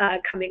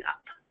up coming up.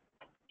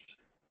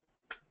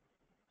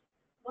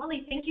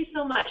 Molly, thank you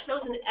so much.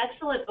 That was an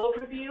excellent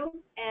overview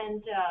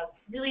and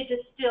really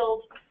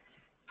distilled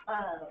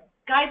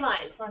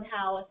guidelines on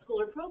how a school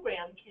or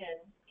program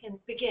can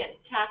begin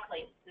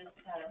tackling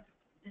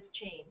this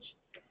change.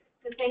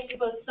 So thank you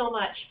both so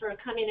much for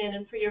coming in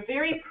and for your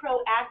very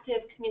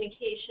proactive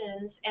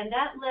communications. And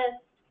that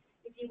list,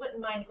 if you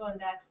wouldn't mind going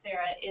back,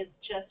 Sarah, is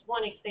just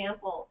one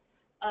example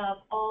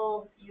of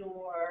all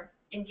your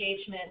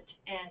engagement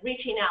and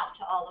reaching out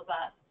to all of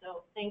us.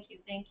 So thank you,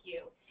 thank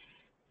you.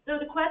 So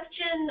the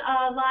question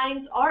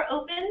lines are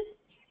open.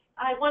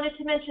 I wanted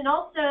to mention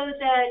also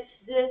that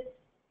this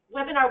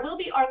webinar will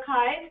be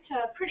archived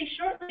pretty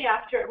shortly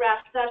after it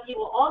wraps up. You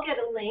will all get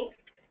a link,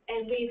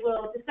 and we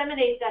will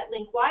disseminate that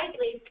link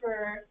widely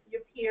for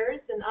your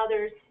peers and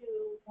others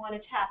who want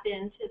to tap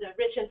into the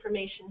rich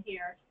information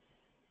here.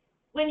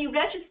 When you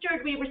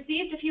registered, we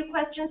received a few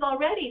questions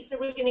already, so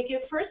we're going to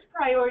give first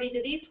priority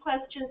to these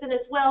questions, and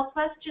as well,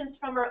 questions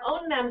from our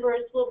own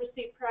members will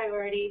receive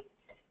priority.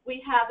 We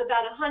have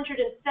about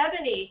 170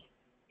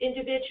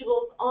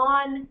 individuals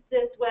on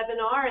this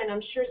webinar, and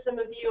I'm sure some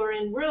of you are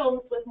in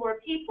rooms with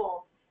more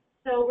people.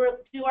 So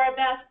we'll do our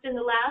best in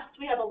the last,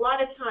 we have a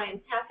lot of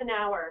time, half an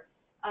hour,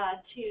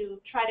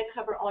 to try to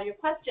cover all your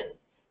questions.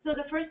 So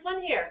the first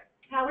one here,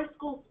 how are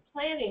schools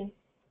planning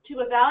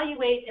to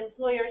evaluate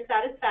employer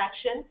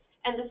satisfaction?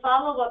 And the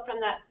follow-up from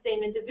that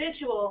same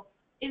individual,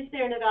 is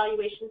there an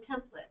evaluation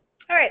template?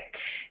 All right.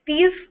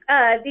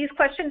 These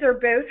questions are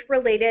both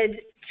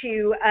related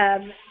to a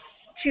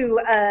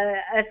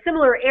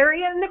similar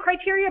area in the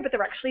criteria, but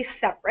they're actually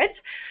separate.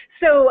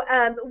 So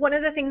one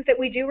of the things that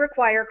we do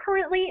require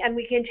currently, and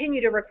we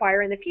continue to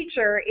require in the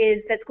future,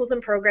 is that schools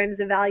and programs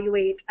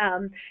evaluate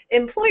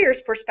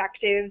employers'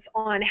 perspectives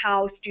on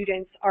how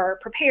students are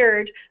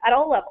prepared at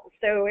all levels.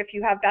 So if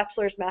you have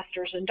bachelor's,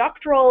 master's, and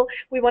doctoral,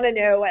 we want to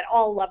know at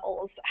all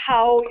levels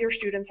how your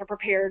students are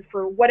prepared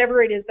for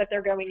whatever it is that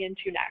they're going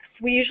into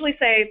next. We usually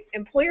say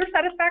employer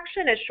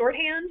satisfaction as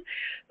shorthand,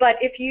 but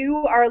if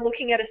you are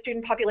looking at a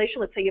student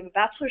population, let's say you have a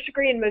bachelor's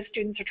degree and most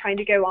students are trying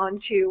to go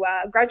on to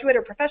graduate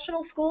or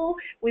professional school,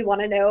 we want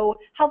to know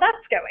how that's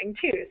going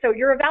too. So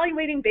you're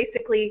evaluating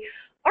basically,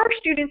 are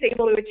students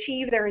able to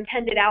achieve their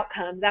intended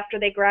outcomes after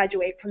they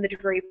graduate from the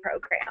degree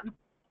program?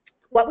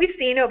 What we've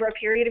seen over a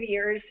period of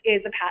years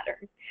is a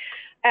pattern.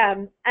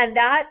 And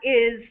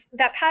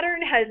that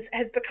pattern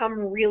has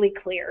become really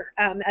clear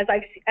as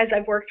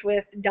I've worked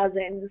with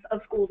dozens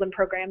of schools and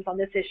programs on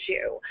this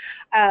issue.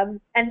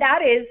 And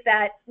that is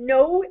that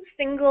no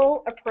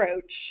single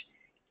approach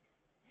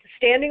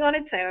standing on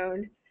its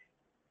own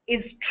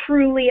is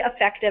truly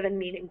effective and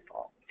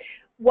meaningful.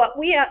 What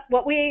we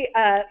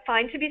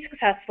find to be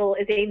successful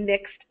is a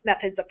mixed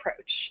methods approach.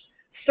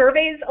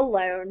 Surveys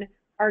alone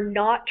are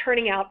not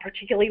turning out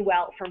particularly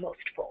well for most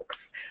folks.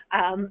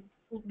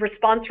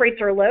 Response rates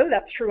are low.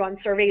 That's true on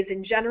surveys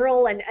in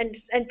general,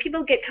 and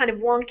people get kind of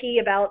wonky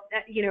about,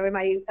 you know, am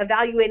I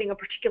evaluating a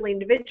particular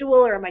individual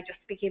or am I just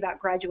speaking about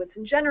graduates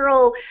in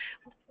general?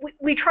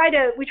 We try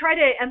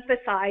to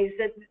emphasize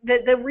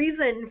that the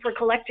reason for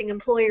collecting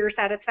employer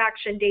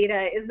satisfaction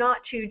data is not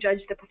to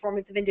judge the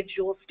performance of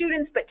individual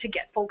students, but to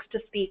get folks to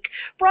speak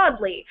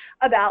broadly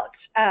about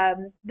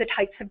the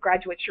types of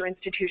graduates your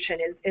institution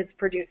is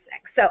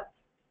producing. So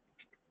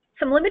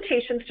some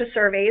limitations to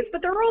surveys,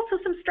 but there are also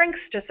some strengths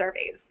to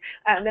surveys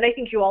that I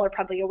think you all are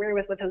probably aware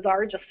with what those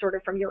are, just sort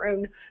of from your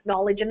own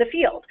knowledge in the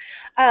field.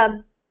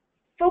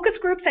 Focus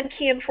groups and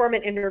key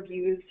informant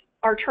interviews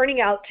are turning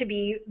out to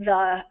be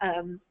the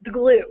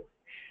glue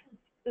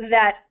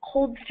that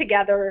holds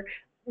together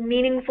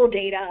meaningful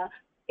data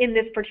in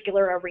this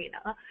particular arena.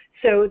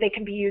 So they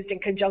can be used in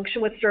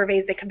conjunction with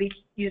surveys, they can be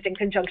used in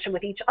conjunction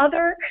with each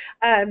other.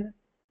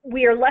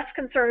 We are less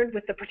concerned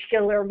with the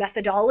particular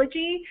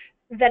methodology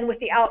than with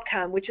the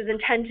outcome, which is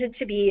intended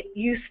to be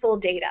useful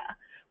data.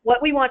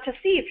 What we want to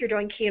see if you're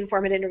doing key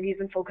informant interviews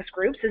and focus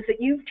groups is that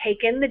you've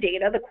taken the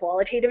data, the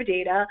qualitative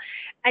data,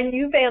 and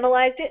you've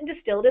analyzed it and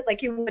distilled it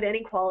like you would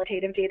any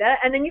qualitative data,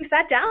 and then you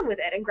sat down with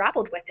it and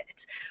grappled with it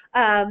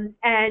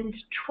and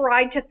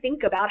tried to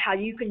think about how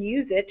you can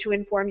use it to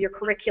inform your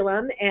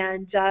curriculum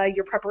and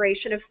your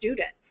preparation of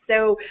students.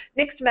 So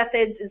mixed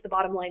methods is the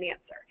bottom line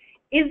answer.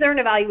 Is there an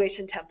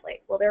evaluation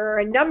template? Well, there are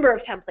a number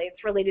of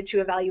templates related to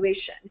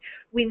evaluation.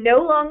 We no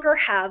longer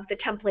have the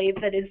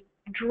template that is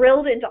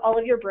drilled into all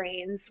of your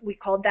brains. We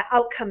called the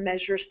outcome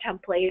measures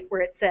template where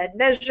it said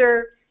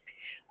measure,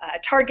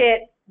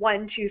 target,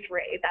 1, 2,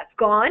 3. That's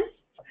gone.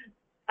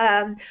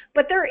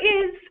 But there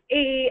is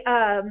a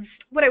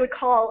what I would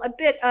call a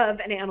bit of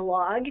an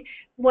analog.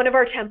 One of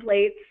our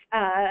templates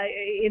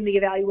in the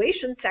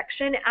evaluation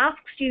section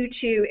asks you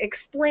to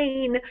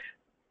explain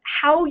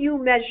how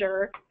you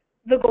measure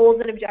the goals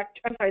and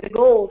the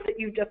goals that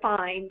you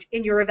defined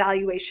in your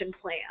evaluation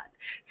plan.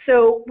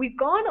 So we've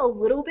gone a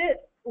little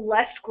bit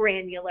less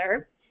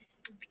granular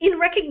in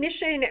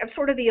recognition of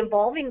sort of the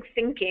evolving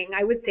thinking,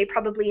 I would say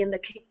probably in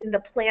the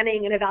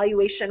planning and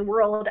evaluation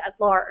world at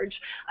large,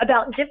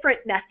 about different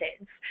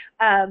methods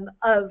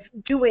of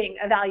doing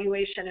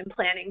evaluation and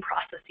planning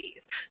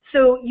processes.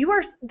 So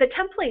the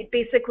template,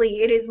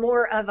 basically, it is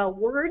more of a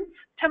words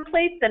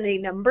template than a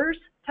numbers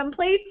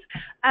template.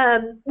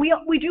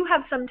 We do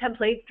have some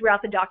templates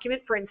throughout the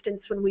document. For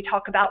instance, when we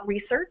talk about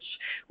research,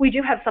 we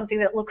do have something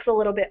that looks a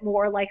little bit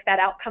more like that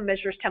outcome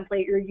measures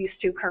template you're used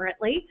to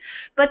currently.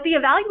 But the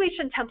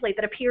evaluation template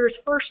that appears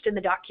first in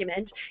the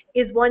document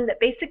is one that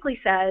basically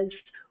says,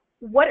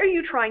 what are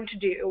you trying to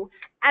do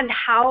and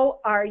how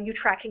are you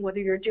tracking whether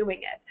you're doing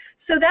it?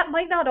 So that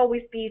might not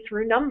always be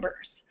through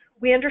numbers.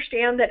 We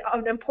understand that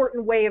an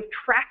important way of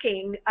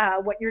tracking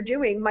what you're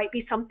doing might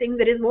be something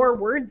that is more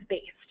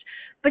words-based.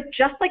 But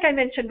just like I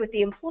mentioned with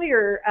the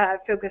employer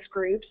focus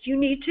groups, you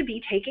need to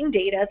be taking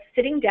data,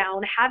 sitting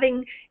down,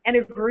 having an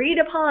agreed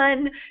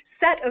upon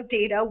set of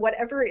data,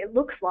 whatever it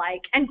looks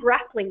like, and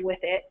grappling with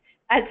it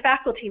as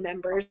faculty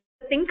members.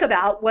 Think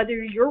about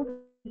whether you're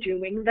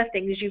doing the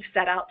things you've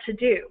set out to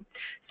do.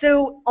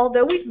 So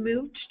although we've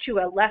moved to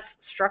a less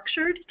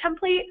structured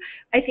template,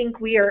 I think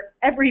we are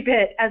every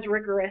bit as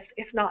rigorous,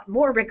 if not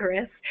more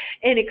rigorous,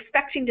 in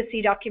expecting to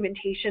see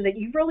documentation that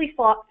you've really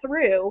thought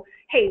through.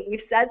 Hey,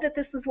 we've said that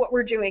this is what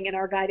we're doing in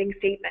our guiding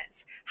statements.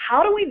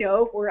 How do we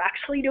know if we're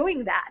actually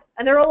doing that?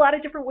 And there are a lot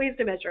of different ways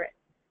to measure it.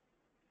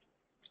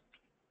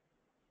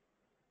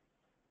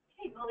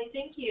 Okay, Molly,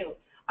 thank you.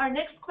 Our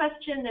next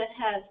question that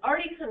has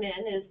already come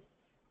in is,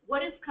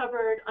 what is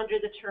covered under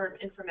the term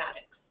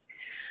informatics?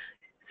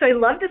 So I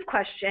love this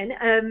question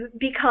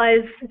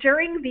because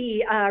during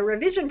the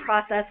revision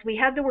process, we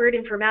had the word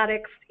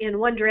informatics in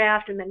one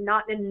draft and then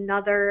not in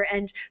another,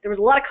 and there was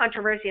a lot of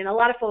controversy and a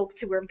lot of folks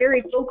who were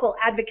very vocal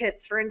advocates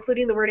for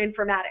including the word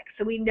informatics.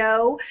 So we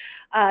know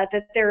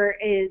that there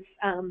is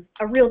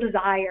a real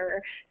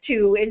desire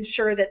to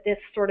ensure that this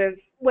sort of,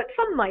 what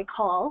some might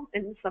call,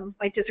 and some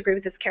might disagree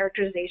with this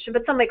characterization,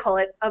 but some might call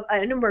it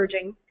an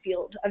emerging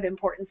field of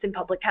importance in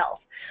public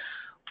health.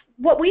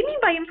 What we mean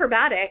by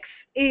informatics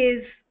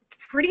is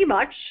pretty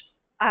much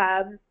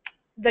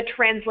the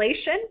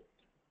translation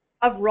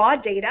of raw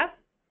data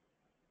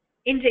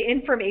into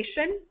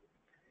information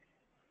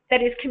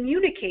that is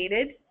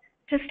communicated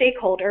to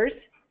stakeholders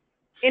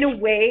in a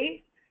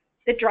way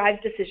that drives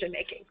decision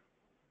making.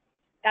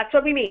 That's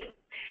what we mean.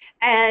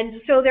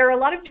 And so there are a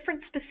lot of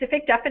different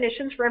specific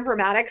definitions for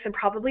informatics, and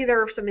probably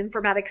there are some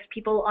informatics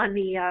people on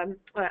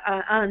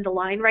the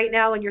line right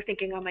now, and you're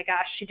thinking, oh my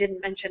gosh, she didn't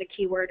mention a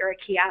keyword or a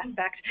key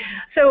aspect.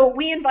 So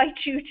we invite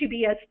you to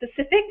be as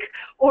specific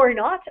or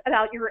not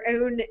about your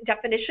own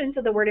definitions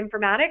of the word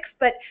informatics,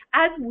 but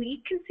as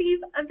we conceive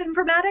of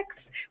informatics,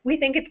 we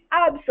think it's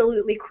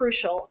absolutely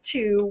crucial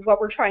to what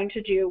we're trying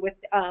to do with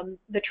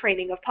the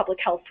training of public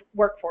health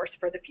workforce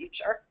for the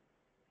future.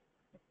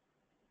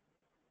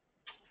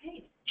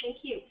 Okay.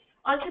 Thank you.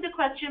 On to the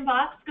question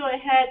box. Go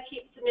ahead,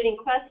 keep submitting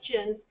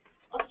questions.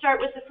 I'll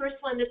start with the first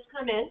one that's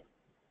come in.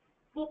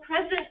 Will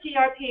present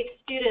CRPH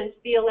students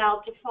be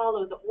allowed to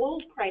follow the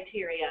old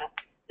criteria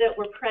that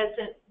were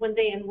present when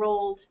they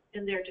enrolled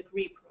in their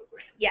degree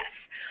program? Yes.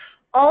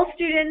 All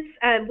students,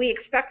 we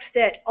expect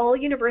that all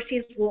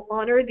universities will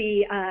honor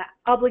the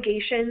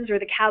obligations or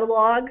the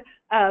catalog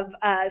of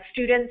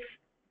students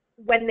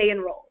when they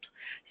enrolled.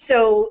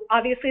 So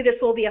obviously this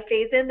will be a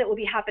phase-in that will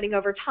be happening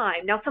over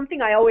time. Now,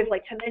 something I always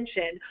like to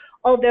mention,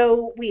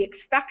 although we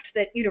expect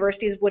that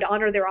universities would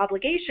honor their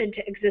obligation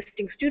to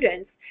existing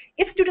students,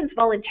 if students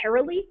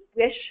voluntarily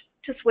wish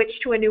to switch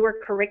to a newer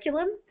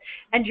curriculum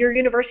and your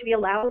university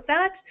allows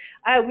that,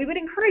 we would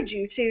encourage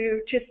you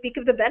to speak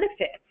of the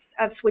benefits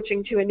of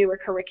switching to a newer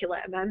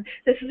curriculum.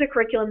 This is a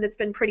curriculum that's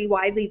been pretty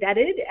widely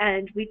vetted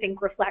and we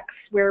think reflects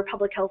where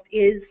public health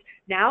is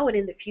now and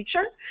in the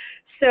future.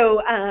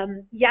 So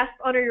yes,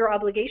 honor your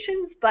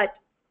obligations, but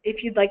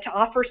if you'd like to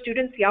offer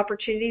students the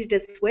opportunity to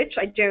switch,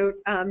 I don't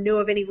know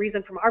of any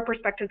reason from our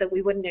perspective that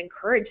we wouldn't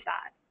encourage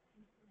that.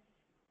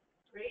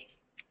 Great.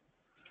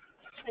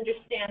 I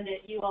understand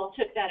that you all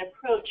took that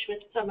approach with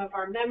some of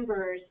our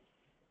members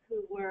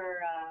who were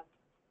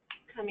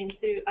coming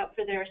through up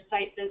for their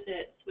site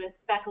visits with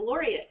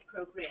baccalaureate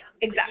programs.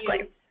 Exactly.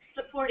 You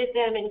supported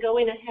them in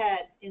going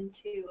ahead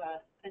into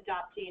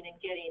adopting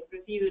and getting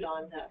reviewed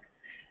on the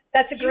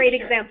That's a great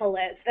example,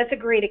 Liz. That's a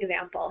great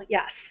example.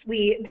 Yes,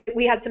 we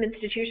had some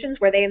institutions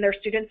where they and their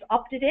students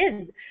opted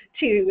in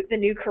to the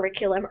new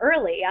curriculum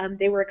early.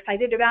 They were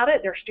excited about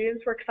it. Their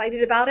students were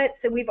excited about it.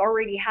 So we've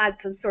already had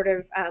some sort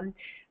of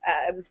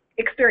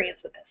experience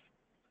with this.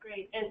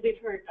 Great, and we've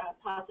heard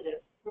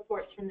positive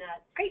reports from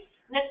that. Great.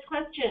 Next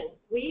question.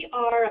 We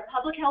are a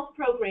public health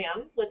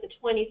program with a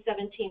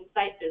 2017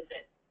 site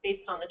visit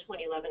based on the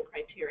 2011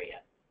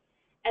 criteria.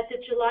 At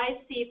the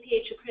July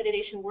CEPH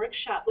accreditation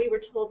workshop, we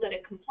were told that a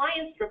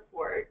compliance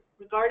report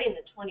regarding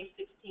the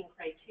 2016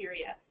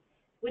 criteria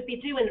would be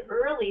due in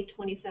early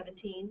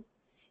 2017.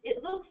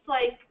 It looks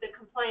like the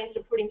compliance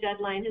reporting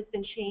deadline has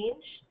been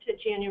changed to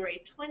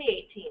January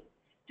 2018.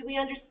 Do we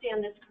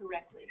understand this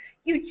correctly?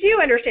 You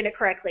do understand it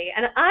correctly,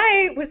 and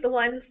I was the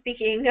one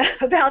speaking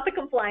about the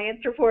compliance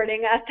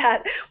reporting at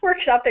that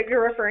workshop that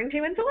you're referring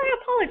to, and so I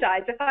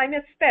apologize if I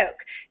misspoke.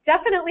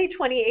 Definitely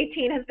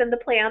 2018 has been the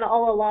plan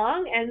all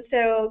along, and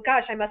so,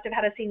 gosh, I must have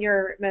had a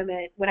senior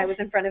moment when I was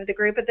in front of the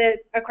group at the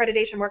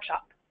accreditation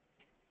workshop.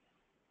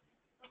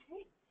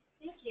 Okay,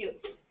 thank you.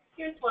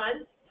 Here's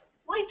one.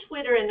 Why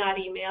Twitter and not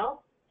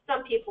email?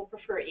 Some people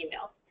prefer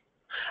email.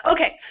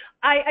 Okay,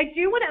 I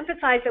do want to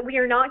emphasize that we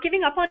are not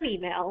giving up on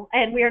email,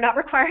 and we are not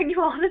requiring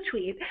you all to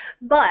tweet,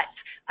 but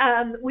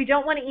we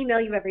don't want to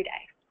email you every day.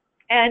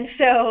 And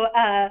so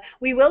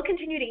we will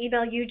continue to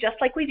email you just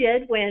like we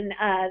did when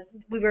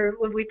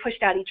we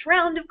pushed out each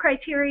round of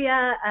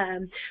criteria.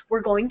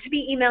 We're going to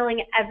be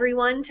emailing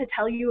everyone to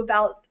tell you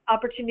about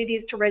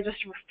opportunities to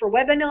register for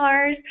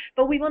webinars,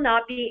 but we will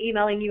not be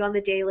emailing you on the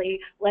daily,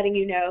 letting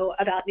you know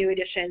about new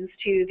additions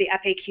to the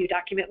FAQ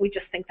document. We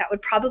just think that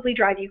would probably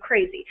drive you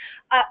crazy.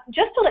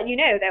 Just to let you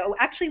know, though,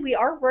 actually we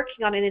are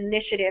working on an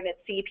initiative at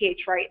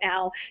CEPH right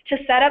now to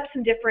set up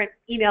some different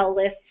email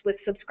lists with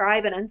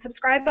subscribe and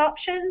unsubscribe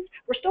options.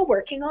 We're still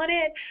working on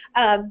it,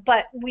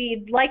 but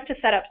we'd like to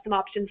set up some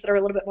options that are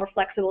a little bit more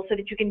flexible so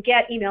that you can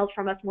get emails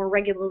from us more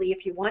regularly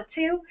if you want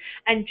to,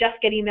 and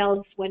just get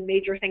emails when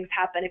major things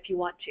happen if you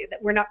want to. That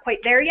we're not quite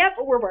there yet,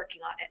 but we're working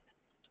on it.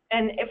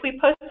 And if we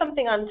post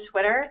something on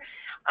Twitter,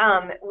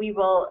 we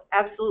will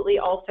absolutely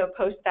also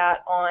post that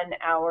on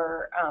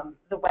our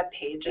the web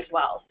page as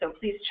well. So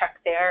please check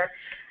there.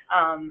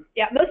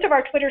 Yeah, most of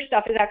our Twitter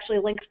stuff is actually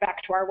linked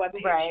back to our web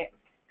page. Right.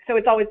 So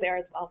it's always there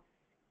as well.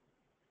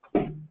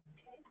 Okay.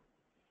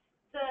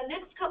 The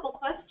next couple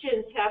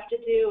questions have to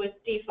do with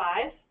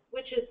D5,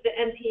 which is the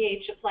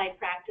MPH applied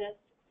practice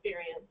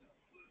experience.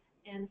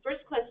 And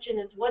first question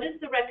is, what is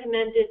the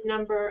recommended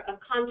number of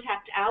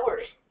contact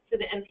hours for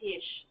the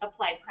MPH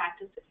applied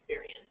practice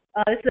experience?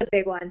 This is a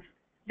big one.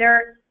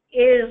 There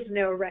is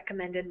no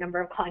recommended number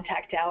of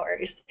contact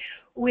hours.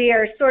 We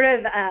are sort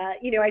of, I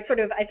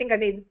think I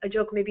made a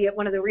joke maybe at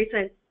one of the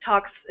recent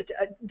talks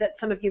that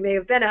some of you may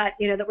have been at,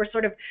 that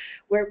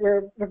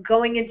we're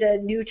going into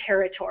new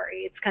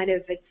territory. It's kind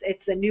of,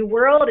 it's a new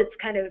world. It's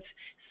kind of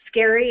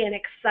scary and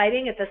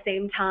exciting at the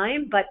same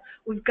time, but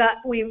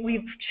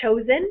we've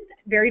chosen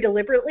very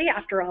deliberately,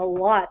 after a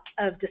lot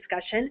of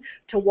discussion,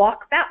 to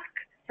walk back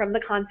from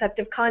the concept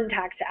of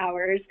contact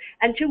hours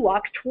and to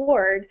walk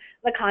toward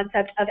the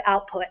concept of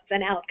outputs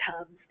and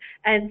outcomes.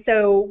 And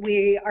so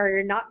we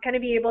are not going to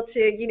be able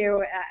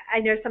to, I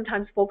know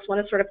sometimes folks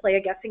want to sort of play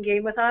a guessing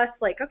game with us,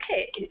 like,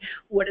 okay,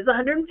 what does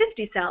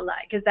 150 sound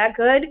like? Is that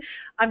good?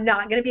 I'm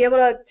not going to be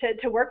able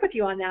to work with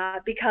you on that,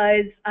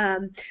 because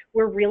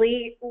we're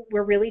really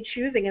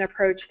choosing an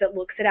approach that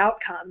looks at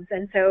outcomes.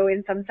 And so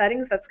in some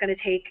settings, that's going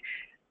to take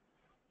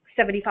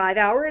 75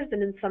 hours,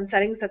 and in some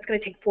settings, that's going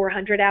to take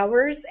 400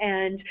 hours.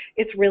 And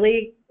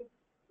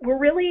we're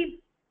really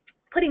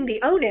putting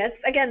the onus,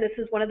 again, this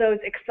is one of those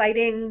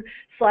exciting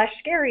 /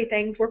 scary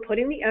things, we're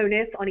putting the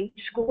onus on each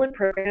school and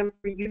program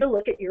for you to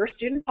look at your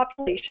student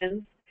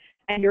populations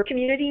and your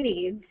community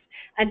needs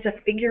and to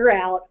figure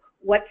out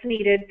what's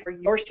needed for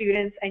your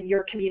students and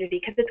your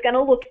community, because it's going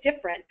to look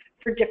different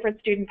for different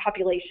student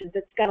populations.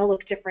 It's going to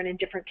look different in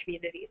different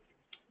communities.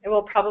 It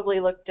will probably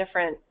look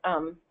different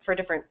for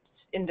different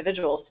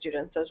individual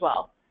students as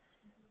well.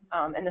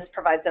 And this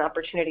provides an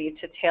opportunity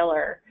to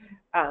tailor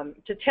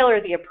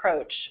the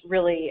approach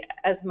really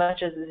as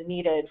much as is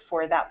needed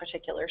for that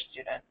particular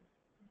student.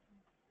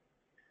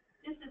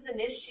 This is an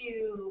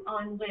issue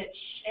on which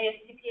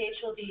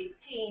ASPPH will be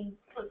paying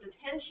close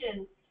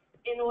attention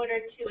in order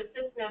to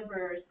assist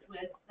members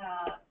with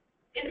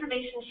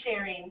information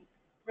sharing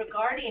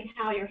regarding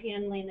how you're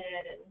handling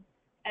it, and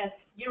as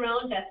your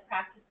own best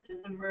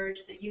practices emerge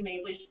that you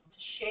may wish to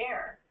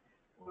share,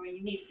 or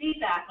you need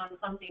feedback on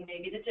something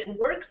maybe that didn't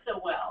work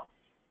so well.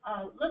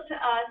 Look to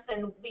us,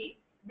 and we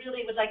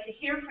really would like to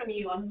hear from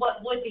you on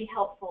what would be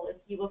helpful as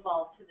you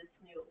evolve to this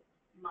new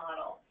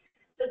model.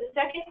 So the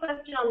second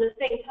question on the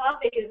same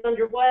topic is,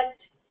 under what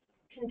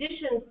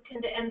conditions can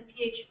the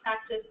MPH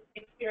practice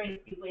experience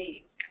be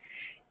waived?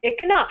 It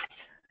cannot.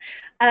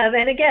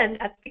 And again,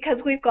 that's because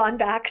we've gone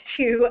back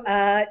to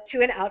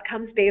an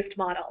outcomes-based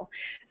model.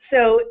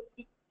 So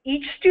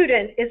each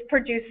student is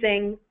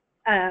producing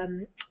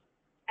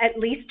at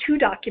least 2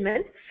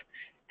 documents,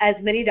 as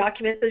many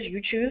documents as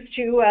you choose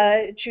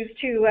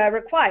to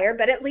require,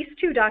 but at least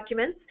 2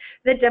 documents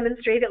that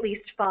demonstrate at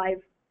least 5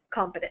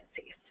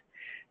 competencies.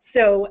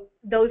 So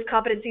those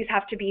competencies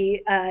have to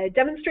be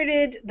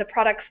demonstrated. The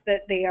products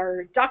that they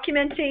are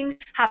documenting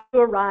have to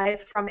arise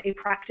from a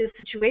practice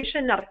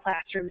situation, not a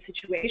classroom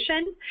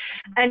situation.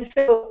 And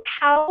so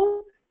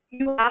how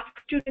you ask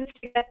students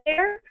to get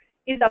there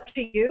is up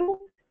to you.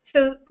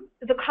 So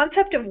the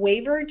concept of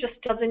waiver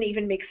just doesn't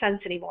even make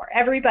sense anymore.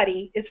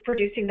 Everybody is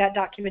producing that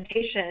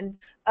documentation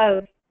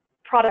of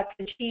products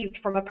achieved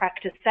from a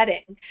practice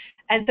setting.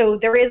 And so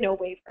there is no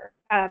waiver.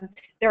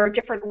 There are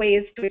different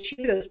ways to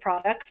achieve those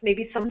products.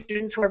 Maybe some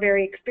students who are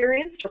very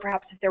experienced, or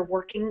perhaps if they're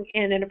working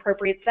in an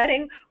appropriate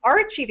setting, are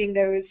achieving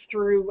those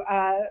through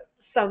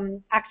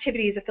some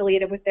activities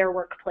affiliated with their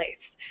workplace.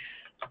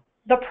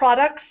 The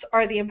products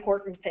are the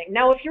important thing.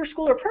 Now, if your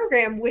school or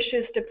program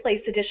wishes to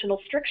place additional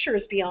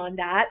strictures beyond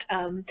that,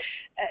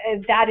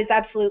 that is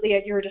absolutely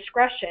at your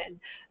discretion.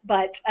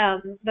 But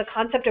the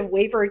concept of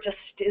waiver just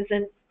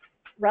isn't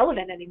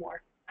relevant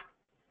anymore.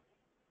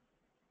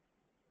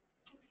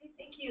 Okay,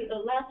 thank you. The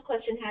last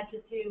question had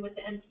to do with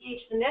the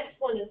MPH. The next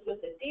one is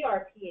with the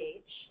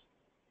DRPH.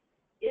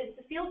 Is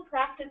the field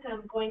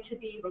practicum going to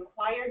be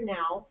required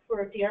now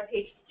for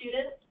DRPH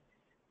students?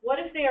 What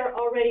if they are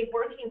already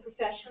working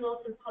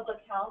professionals in public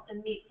health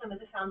and meet some of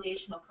the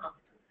foundational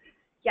competencies?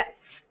 Yes,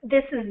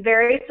 this is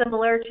very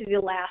similar to the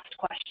last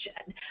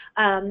question,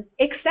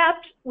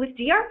 except with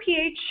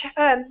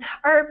DRPH,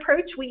 our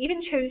approach, we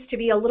even chose to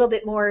be a little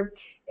bit more,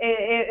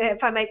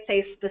 if I might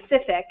say,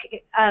 specific.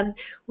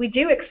 We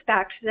do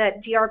expect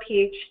that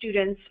DRPH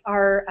students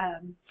are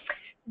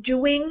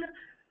doing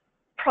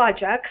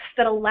projects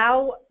that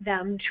allow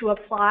them to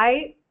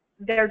apply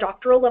their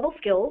doctoral level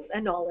skills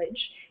and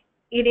knowledge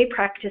in a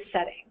practice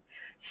setting.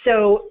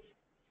 So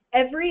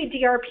every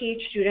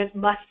DRPH student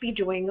must be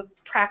doing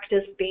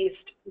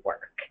practice-based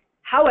work.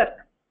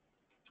 However,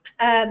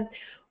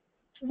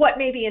 what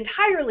may be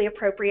entirely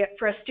appropriate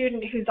for a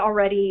student who's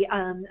already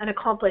an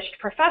accomplished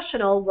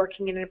professional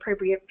working in an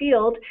appropriate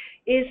field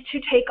is to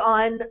take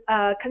on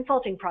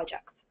consulting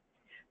projects.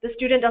 The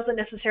student doesn't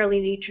necessarily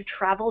need to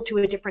travel to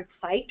a different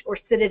site or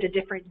sit at a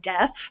different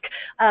desk,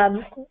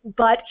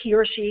 but he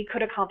or she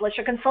could accomplish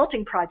a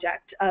consulting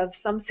project of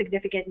some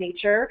significant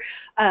nature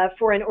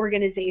for an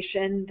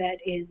organization that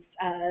is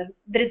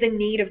in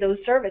need of those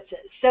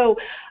services. So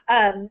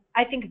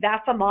I think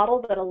that's a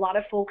model that a lot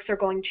of folks are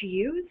going to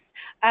use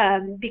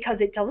because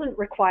it doesn't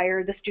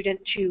require the student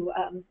to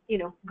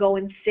go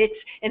and sit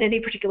in any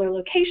particular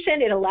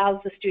location. It allows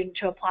the student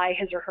to apply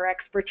his or her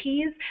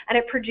expertise, and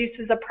it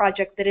produces a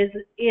project that is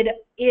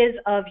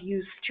of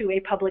use to a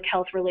public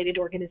health related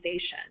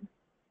organization.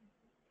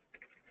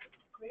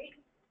 Great.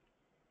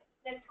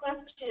 Next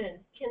question.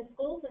 Can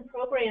schools and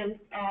programs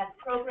add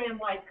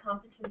program-wide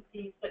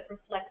competencies that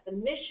reflect the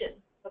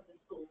mission of the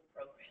school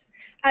program?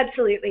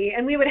 Absolutely,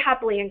 and we would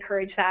happily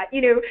encourage that.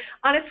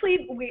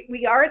 Honestly,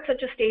 we are at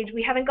such a stage,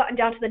 we haven't gotten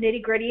down to the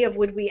nitty-gritty of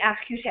would we ask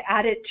you to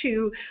add it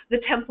to the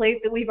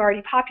template that we've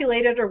already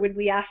populated, or would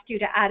we ask you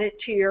to add it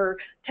to your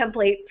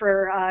template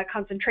for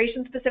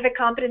concentration-specific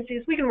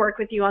competencies. We can work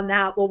with you on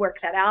that. We'll work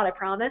that out, I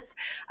promise.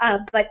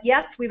 But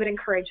yes, we would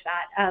encourage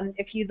that.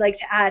 If you'd like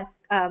to add,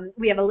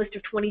 we have a list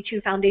of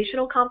 22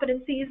 foundational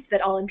competencies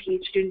that all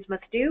MPH students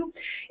must do.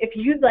 If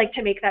you'd like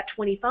to make that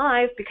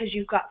 25 because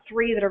you've got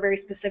 3 that are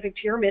very specific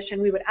to your mission,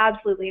 we would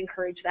absolutely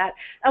encourage that.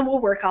 And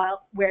we'll work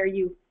out where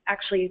you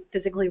actually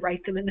physically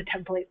write them in the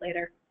template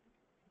later.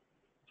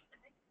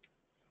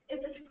 If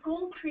a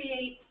school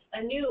creates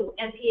a new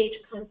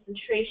MPH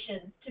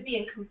concentration to be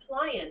in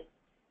compliance,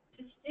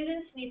 do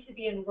students need to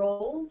be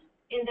enrolled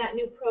in that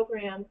new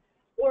program,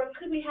 or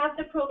could we have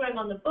the program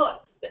on the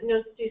books but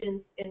no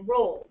students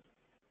enrolled?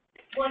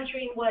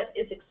 Wondering what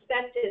is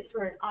expected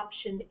for an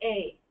option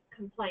A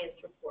compliance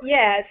report.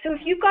 Yeah, so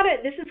if you've got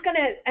it, this is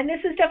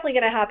definitely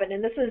going to happen,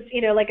 and this is,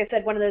 like I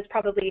said, one of those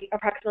probably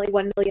approximately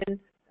 1 million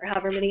or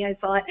however many I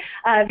saw it,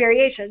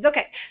 variations.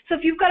 Okay, so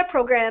if you've got a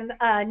program,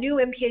 new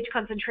MPH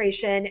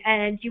concentration,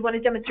 and you want to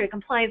demonstrate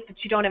compliance, but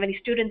you don't have any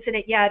students in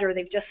it yet, or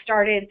they've just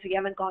started, so you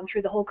haven't gone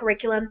through the whole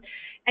curriculum,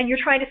 and you're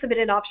trying to submit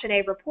an option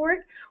A report,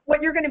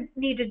 what you're going to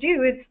need to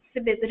do is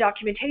submit the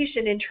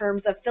documentation in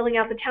terms of filling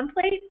out the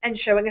template and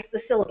showing us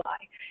the syllabi.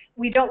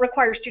 We don't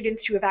require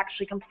students to have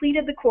actually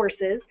completed the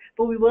courses,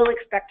 but we will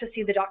expect to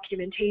see the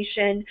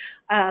documentation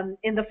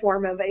in the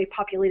form of a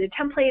populated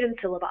template and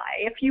syllabi.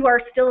 If you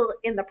are still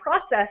in the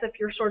process, if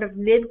you're sort of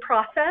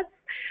mid-process,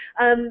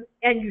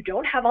 and you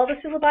don't have all the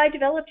syllabi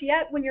developed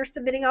yet when you're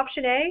submitting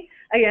option A,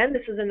 again,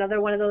 this is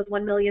another one of those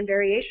 1 million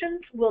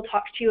variations. We'll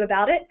talk to you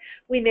about it.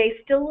 We may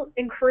still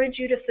encourage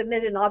you to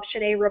submit an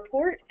option A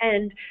report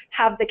and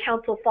have the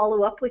council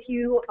follow up with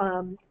you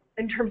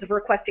in terms of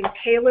requesting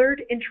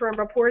tailored interim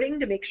reporting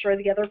to make sure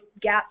the other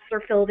gaps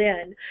are filled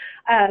in.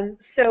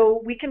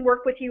 So we can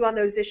work with you on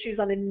those issues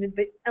on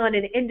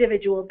an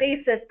individual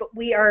basis, but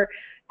we are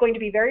going to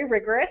be very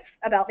rigorous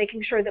about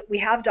making sure that we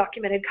have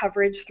documented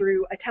coverage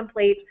through a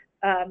template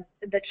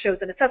that shows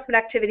an assessment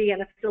activity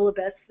and a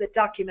syllabus that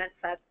documents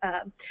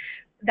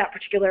that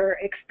particular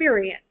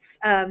experience.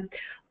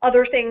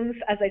 Other things,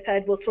 as I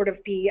said, will sort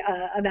of be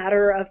a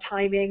matter of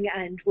timing,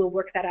 and we'll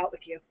work that out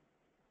with you.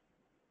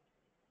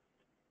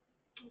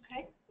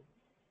 Okay.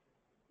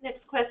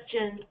 Next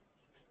question.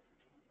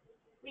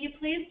 Will you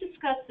please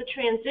discuss the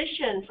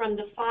transition from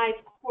the 5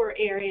 core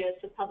areas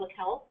of public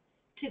health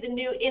to the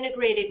new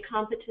integrated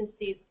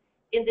competencies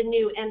in the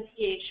new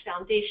MPH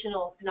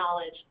foundational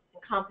knowledge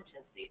and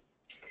competencies?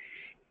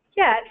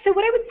 Yeah, so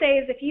what I would say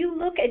is if you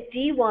look at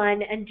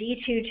D1 and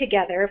D2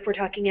 together, if we're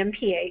talking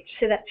MPH,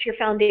 so that's your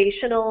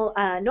foundational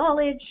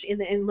knowledge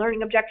in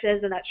learning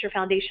objectives, and that's your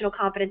foundational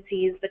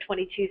competencies, the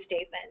 22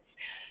 statements,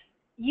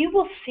 you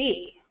will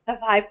see the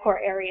 5 core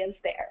areas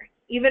there,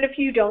 even if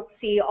you don't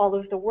see all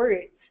of the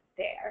words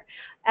there.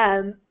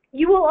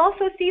 You will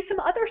also see some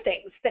other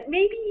things that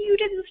maybe you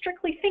didn't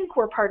strictly think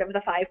were part of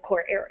the 5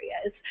 core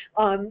areas.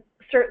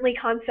 Certainly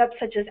concepts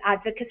such as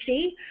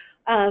advocacy,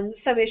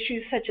 some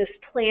issues such as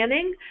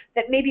planning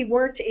that maybe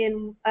weren't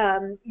in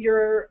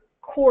your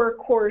core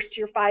course,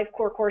 your 5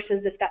 core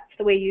courses, if that's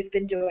the way you've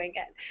been doing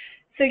it.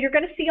 So you're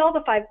going to see all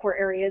the 5 core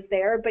areas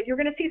there, but you're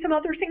going to see some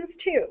other things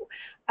too.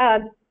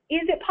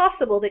 Is it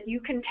possible that you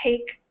can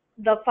take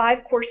the 5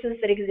 courses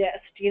that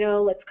exist,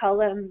 let's call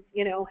them,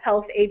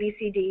 health, A, B,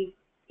 C, D,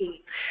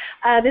 E.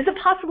 Is it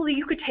possible that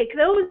you could take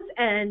those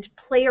and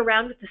play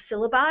around with the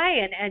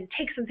syllabi and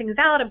take some things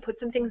out and put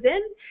some things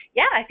in?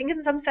 Yeah, I think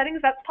in some settings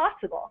that's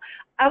possible.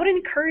 I would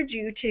encourage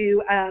you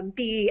to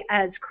be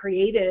as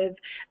creative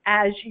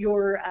as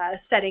your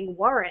setting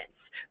warrants.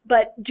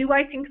 But do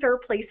I think there are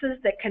places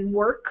that can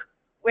work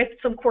with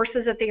some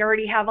courses that they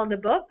already have on the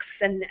books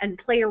and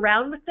play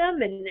around with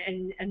them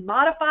and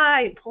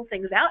modify and pull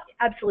things out?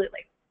 Absolutely.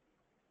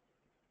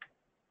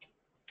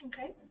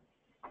 Okay.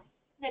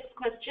 Next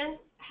question.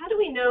 How do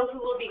we know who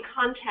will be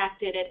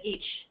contacted at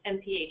each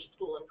MPH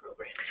school and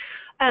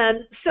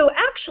program? So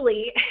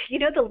actually,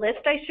 the list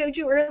I showed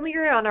you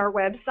earlier on our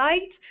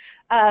website,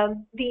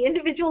 the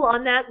individual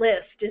on that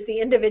list is the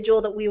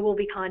individual that we will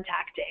be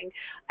contacting.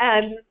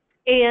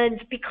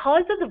 And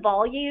because of the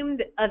volume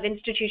of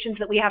institutions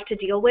that we have to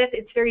deal with,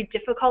 it's very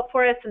difficult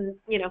for us, and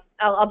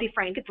I'll be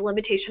frank, it's a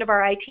limitation of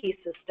our IT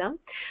system.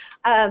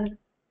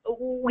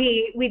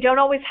 We don't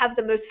always have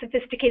the most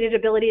sophisticated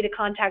ability to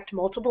contact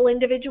multiple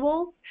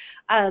individuals.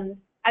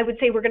 I would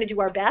say we're going to do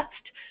our best,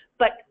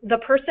 but the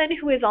person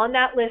who is on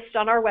that list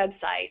on our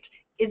website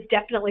is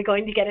definitely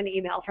going to get an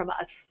email from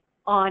us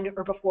on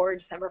or before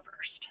December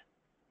 1st.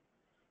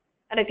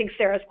 And I think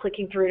Sarah's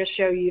clicking through to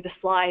show you the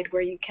slide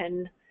where you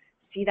can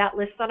see that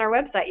list on our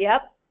website.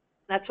 Yep,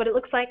 that's what it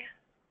looks like.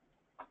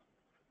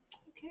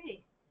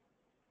 Okay,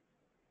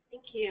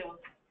 thank you.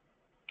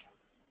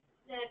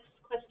 Next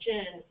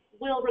question.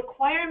 Will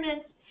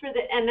requirements for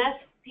the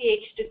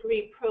MS-PH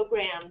degree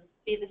programs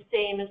be the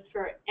same as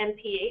for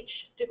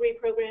MPH degree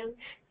programs?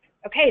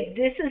 Okay,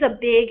 this is a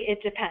big it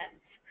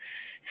depends.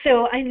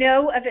 So I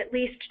know of at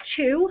least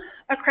 2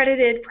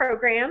 accredited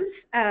programs,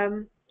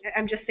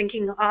 I'm just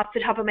thinking off the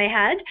top of my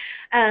head,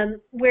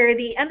 where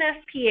the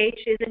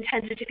MS-PH is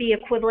intended to be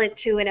equivalent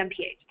to an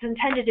MPH. It's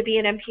intended to be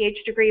an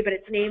MPH degree, but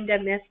it's named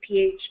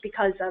MS-PH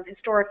because of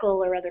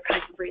historical or other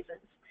kinds of reasons.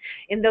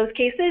 In those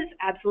cases,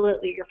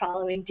 absolutely, you're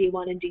following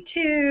D1 and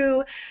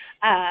D2,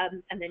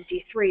 and then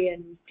D3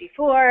 and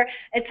D4,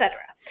 etc.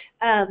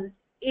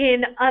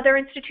 In other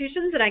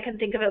institutions, and I can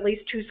think of at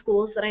least 2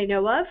 schools that I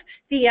know of,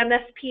 the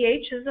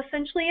MS-PH is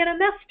essentially an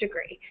MS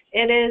degree.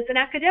 It is an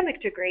academic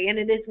degree, and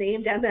it is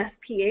named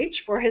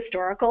MS-PH for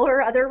historical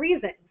or other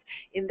reasons.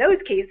 In those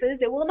cases,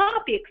 it will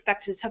not be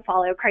expected to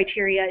follow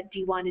criteria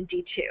D1 and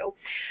D2.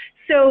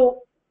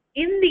 So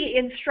in the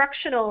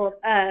instructional,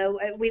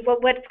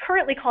 what's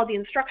currently called the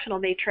instructional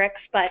matrix,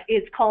 but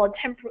is called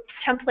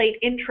Template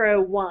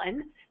Intro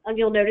 1, and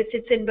you'll notice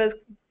it's in both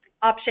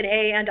Option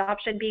A and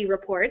Option B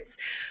reports.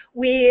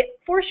 We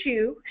force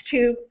you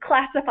to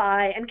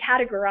classify and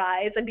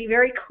categorize and be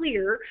very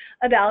clear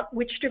about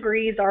which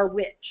degrees are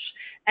which.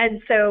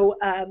 And so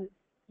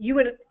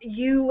if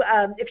you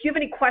have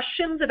any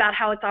questions about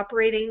how it's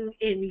operating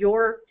in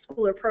your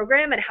school or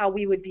program and how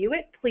we would view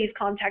it, please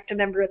contact a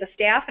member of the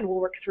staff and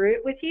we'll work through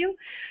it with you.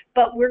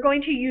 But we're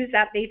going to use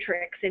that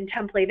matrix in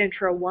Template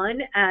Intro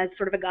 1 as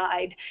sort of a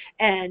guide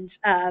and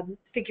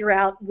figure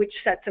out which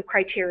sets of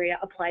criteria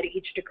apply to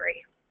each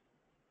degree.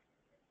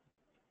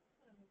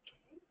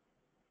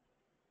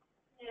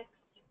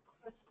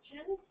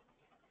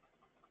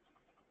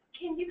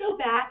 Can you go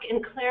back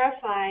and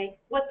clarify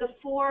what the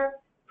 4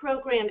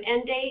 program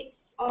end dates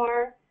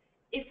are?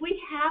 If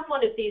we have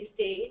one of these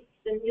dates,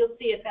 and you'll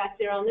see it back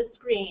there on the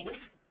screen,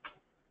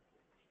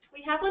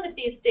 we have one of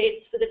these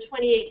dates for the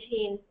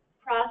 2018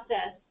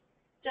 process.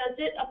 Does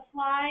it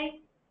apply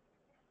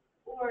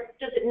or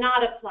does it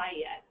not apply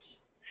yet?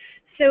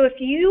 So if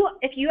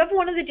you have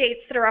one of the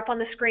dates that are up on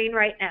the screen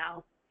right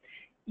now,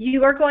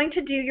 you are going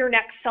to do your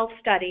next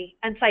self-study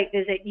and site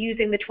visit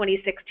using the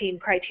 2016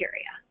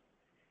 criteria.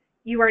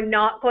 You are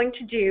not going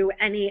to do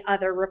any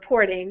other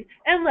reporting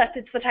unless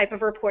it's the type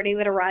of reporting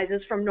that arises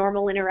from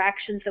normal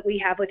interactions that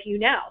we have with you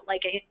now,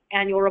 like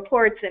annual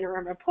reports,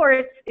 interim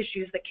reports,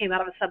 issues that came out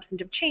of a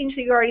substantive change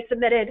that you already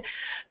submitted.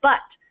 But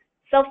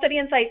self-study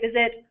and site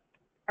visit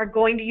are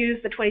going to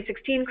use the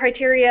 2016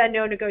 criteria,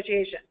 no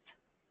negotiations.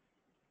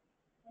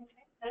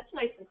 Okay, that's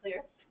nice and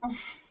clear.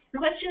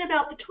 Question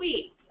about the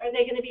tweets. Are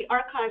they going to be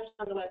archived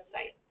on the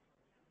website?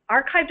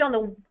 Archived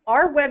on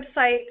our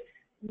website,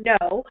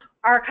 no.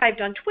 Archived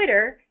on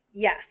Twitter,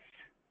 yes.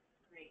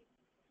 Great.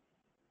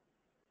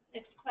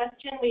 Next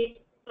question,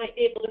 we might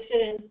be able to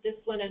fit in this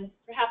one and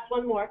perhaps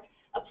one more.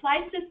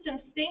 Apply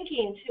systems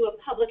thinking to a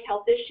public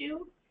health issue.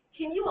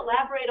 Can you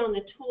elaborate on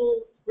the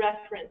tools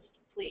referenced,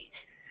 please?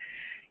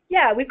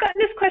 Yeah, we've gotten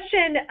this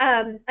question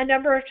a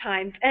number of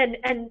times, and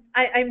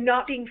I'm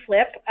not being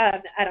flip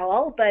at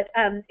all, but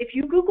if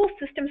you Google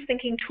systems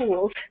thinking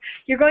tools,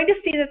 you're going to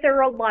see that there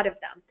are a lot of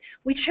them.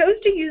 We chose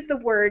to use the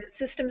word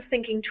systems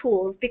thinking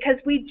tools because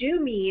we do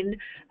mean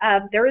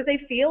there is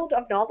a field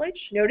of knowledge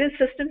known as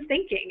systems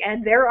thinking,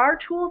 and there are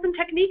tools and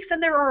techniques,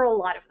 and there are a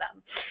lot of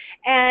them.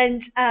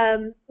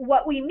 And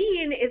what we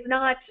mean is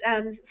not,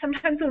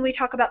 sometimes when we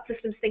talk about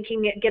systems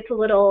thinking, it gets a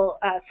little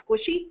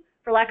squishy,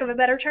 for lack of a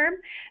better term,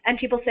 and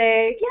people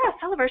say, yes,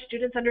 all of our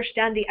students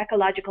understand the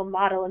ecological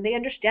model, and they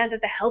understand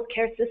that the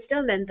healthcare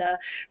system and the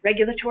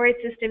regulatory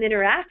system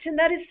interact, and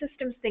that is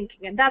systems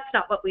thinking, and that's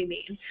not what we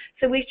mean.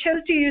 So we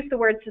chose to use the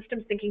word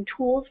systems thinking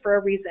tools for a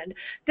reason.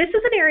 This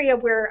is an area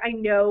where I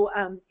know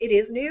it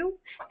is new,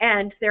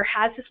 and there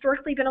has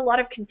historically been a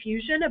lot of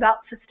confusion about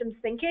systems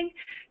thinking.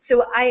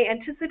 So I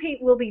anticipate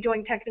we'll be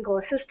doing technical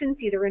assistance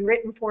either in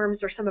written forms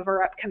or some of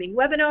our upcoming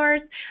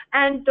webinars.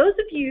 And those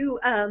of you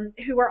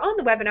who are on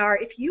the webinar,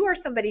 if you are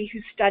somebody who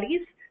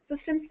studies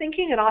systems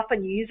thinking and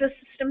often uses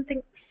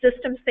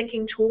systems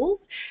thinking tools,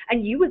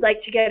 and you would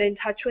like to get in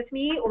touch with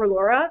me or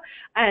Laura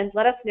and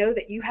let us know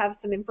that you have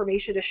some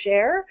information to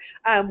share,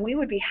 we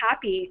would be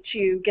happy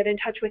to get in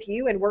touch with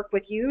you and work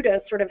with you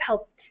to sort of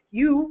help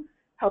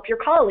your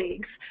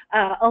colleagues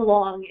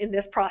along in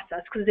this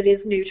process, because it is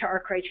new to our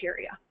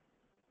criteria.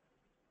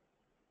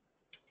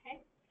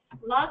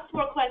 Lots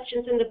more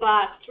questions in the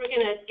box. We're going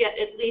to get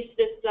at least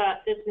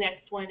this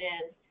next one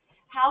in.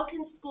 How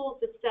can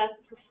schools assess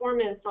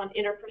performance on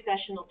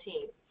interprofessional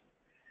teams?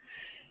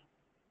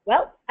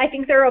 Well, I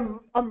think there are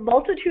a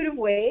multitude of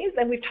ways,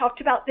 and we've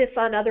talked about this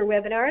on other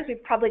webinars.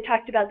 We've probably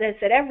talked about this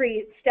at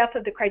every step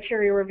of the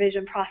criteria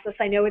revision process.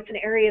 I know it's an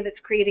area that's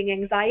creating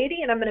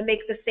anxiety, and I'm going to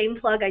make the same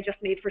plug I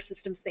just made for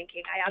systems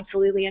thinking. I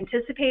absolutely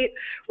anticipate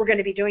we're going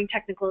to be doing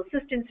technical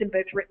assistance in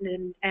both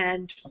written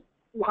and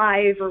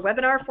live or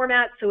webinar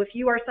format. So if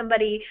you are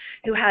somebody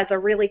who has a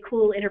really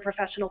cool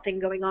interprofessional thing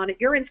going on at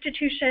your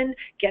institution,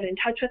 get in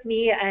touch with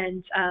me,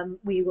 and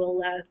we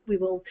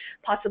will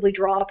possibly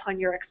draw upon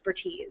your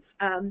expertise.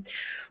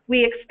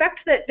 We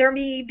expect that there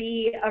may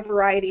be a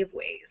variety of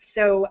ways.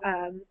 So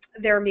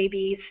there may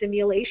be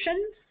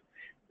simulations,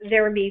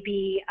 there may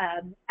be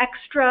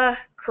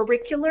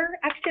extracurricular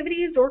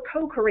activities or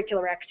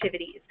co-curricular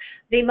activities.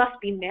 They must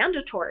be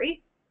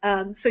mandatory.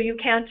 So you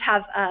can't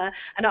have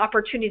an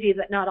opportunity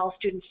that not all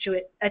students to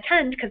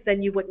attend, because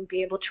then you wouldn't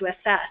be able to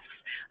assess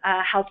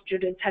how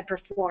students had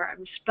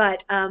performed.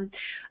 But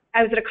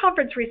I was at a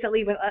conference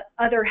recently with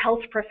other health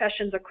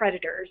professions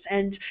accreditors,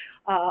 and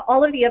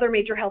all of the other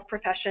major health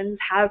professions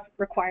have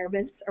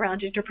requirements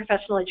around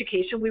interprofessional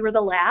education. We were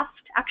the last,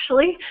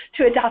 actually,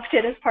 to adopt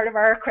it as part of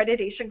our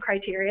accreditation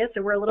criteria,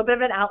 so we're a little bit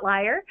of an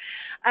outlier.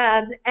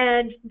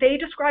 And they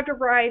described a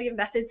variety of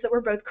methods that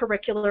were both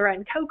curricular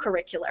and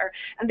co-curricular,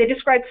 and they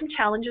described some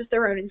challenges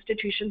their own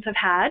institutions have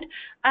had.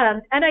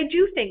 And I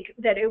do think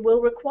that it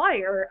will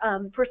require,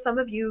 for some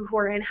of you who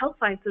are in health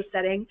sciences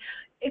setting,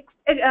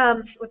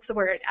 what's the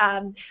word?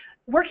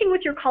 Working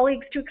with your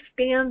colleagues to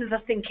expand the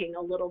thinking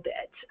a little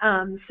bit,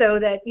 so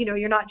that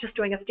you're not just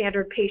doing a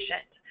standard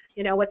patient.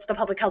 What's the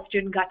public health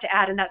student got to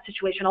add in that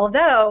situation?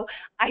 Although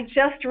I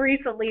just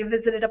recently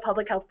visited a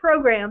public health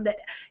program that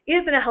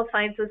is in a health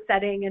sciences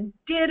setting and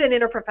did an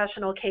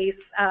interprofessional case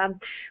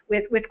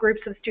with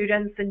groups of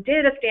students and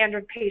did a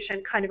standard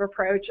patient kind of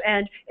approach.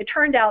 And it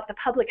turned out the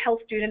public health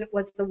student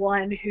was the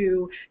one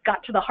who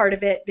got to the heart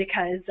of it,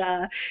 because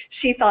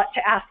she thought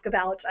to ask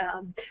about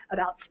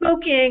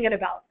smoking and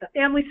about the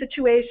family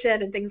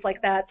situation and things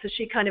like that. So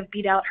she kind of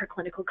beat out her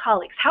clinical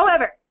colleagues.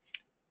 However,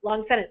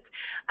 long sentence.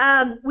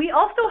 We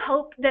also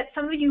hope that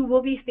some of you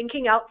will be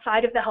thinking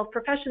outside of the health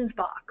professions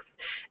box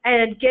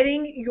and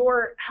getting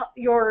your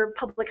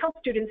public health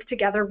students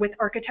together with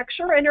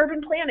architecture and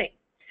urban planning,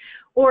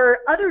 or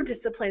other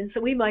disciplines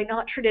that we might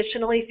not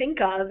traditionally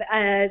think of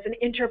as an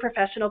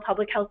interprofessional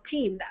public health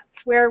team.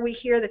 That's where we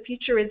hear the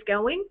future is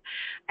going,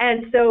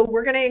 and so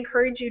we're going to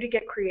encourage you to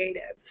get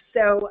creative.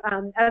 So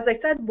as I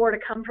said, more to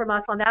come from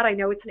us on that. I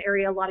know it's an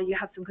area a lot of you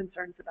have some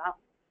concerns about.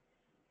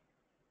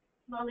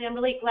 Molly, I'm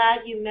really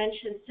glad you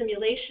mentioned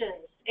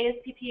simulations.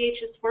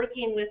 ASPPH is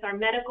working with our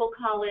medical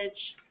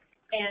college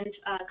and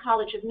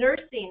College of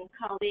Nursing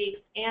colleagues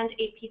and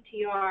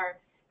APTR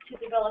to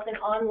develop an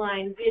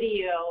online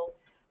video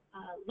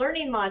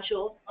learning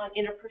module on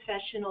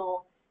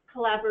interprofessional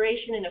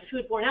collaboration in a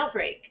foodborne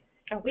outbreak.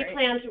 Oh, we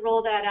plan to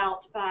roll that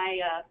out by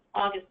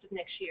August of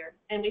next year,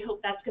 and we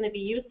hope that's going to be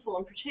useful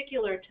in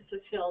particular to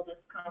fulfill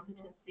this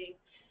competency.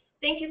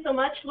 Thank you so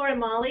much, Laura and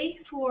Molly,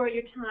 for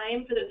your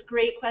time, for those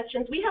great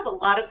questions. We have a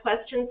lot of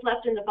questions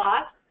left in the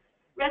box.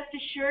 Rest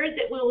assured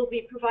that we will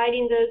be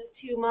providing those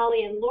to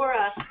Molly and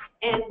Laura,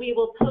 and we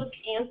will post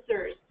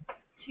answers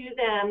to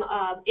them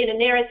in a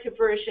narrative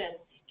version.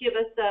 Give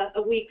us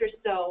a week or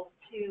so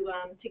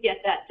to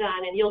get that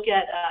done, and you'll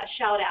get a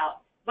shout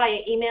out via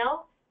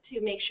email to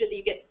make sure that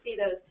you get to see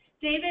those.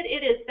 David,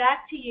 it is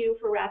back to you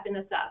for wrapping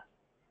us up.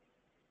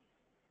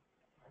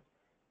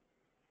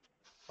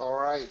 All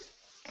right.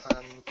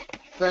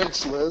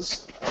 Thanks,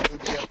 Liz. I need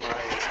to get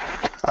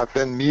my I've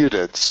been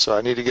muted, so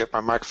I need to get my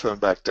microphone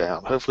back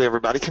down. Hopefully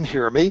everybody can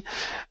hear me.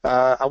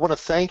 I want to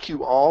thank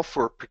you all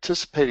for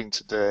participating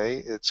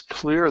today. It's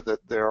clear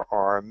that there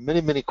are many,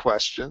 many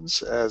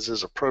questions, as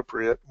is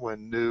appropriate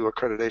when new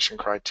accreditation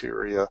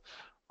criteria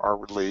are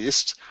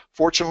released.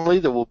 Fortunately,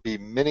 there will be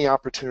many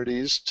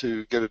opportunities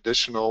to get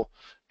additional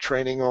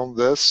training on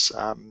this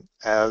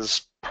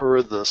as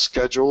per the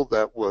schedule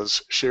that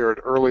was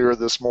shared earlier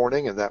this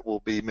morning, and that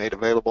will be made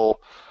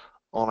available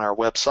on our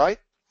website.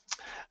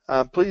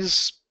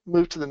 Please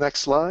move to the next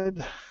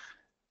slide.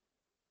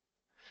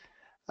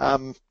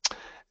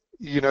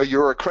 You know,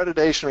 your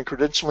accreditation and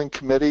credentialing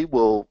committee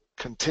will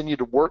continue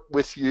to work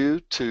with you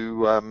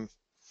to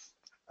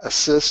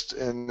assist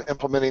in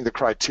implementing the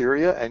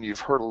criteria, and you've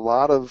heard a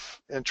lot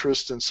of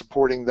interest in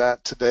supporting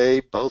that today,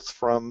 both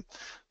from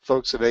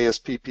folks at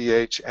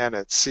ASPPH and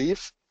at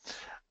CEPH.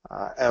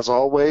 As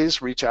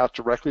always, reach out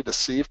directly to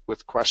CEPH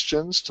with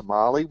questions to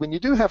Molly. When you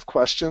do have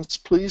questions,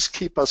 please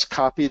keep us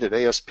copied at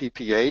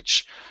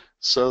ASPPH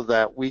so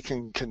that we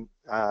can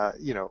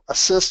you know,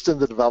 assist in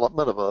the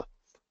development of a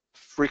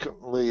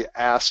frequently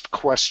asked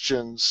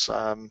questions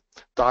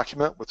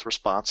document with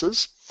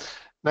responses.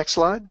 Next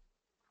slide.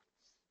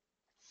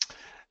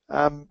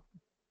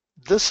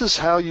 This is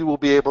how you will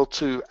be able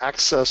to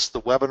access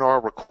the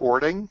webinar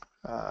recording,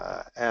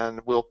 and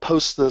we'll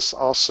post this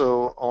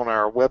also on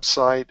our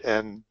website,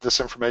 and this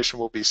information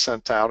will be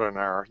sent out in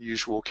our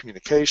usual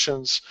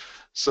communications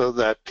so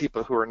that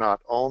people who are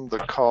not on the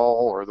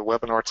call or the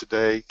webinar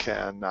today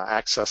can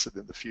access it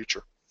in the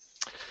future.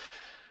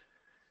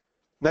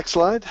 Next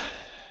slide.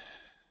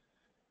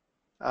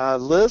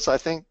 Liz, I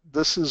think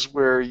this is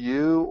where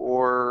you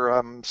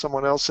or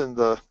someone else in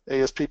the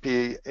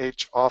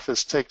ASPPH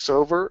office takes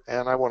over,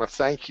 and I want to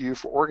thank you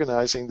for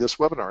organizing this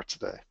webinar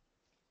today.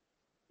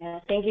 Yeah,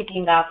 thank you,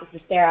 Dean Goff.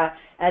 This is Sarah.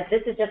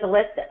 This is just a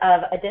list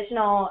of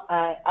additional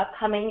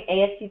upcoming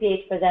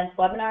ASPPH Presents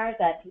webinars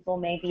that people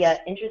may be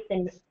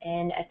interested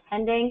in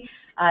attending.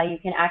 You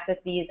can access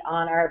these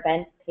on our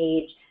events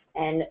page,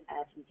 and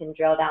you can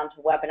drill down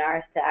to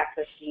webinars to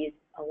access these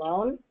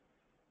alone.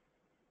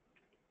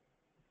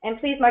 And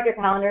please mark your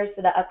calendars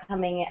for the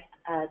upcoming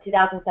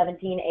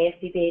 2017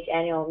 ASPPH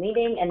annual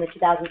meeting and the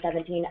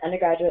 2017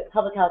 Undergraduate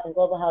Public Health and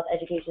Global Health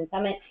Education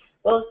Summit,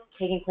 both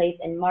taking place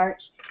in March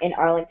in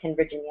Arlington,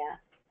 Virginia.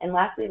 And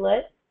lastly,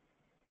 Liz?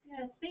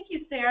 Yes, thank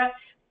you, Sarah.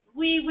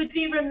 We would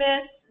be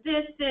remiss,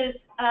 this is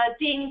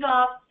Dean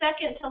Goff's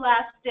second to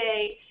last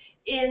day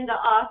in the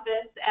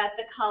office at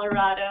the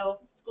Colorado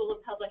School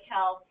of Public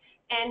Health.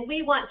 And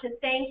we want to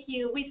thank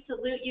you. We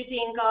salute you,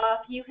 Dean Goff.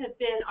 You have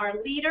been our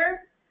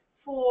leader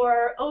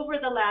for over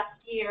the last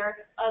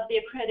year of the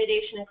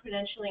Accreditation and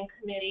Credentialing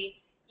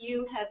Committee.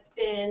 You have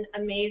been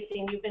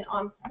amazing. You've been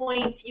on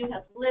point. You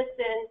have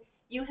listened.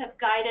 You have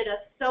guided us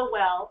so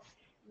well.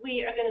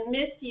 We are going to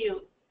miss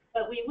you,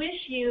 but we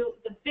wish you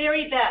the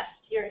very best.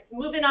 You're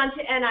moving on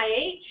to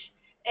NIH,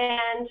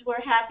 and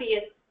we're happy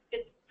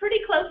it's pretty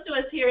close to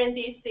us here in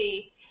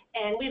DC,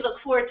 and we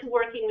look forward to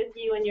working with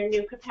you in your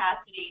new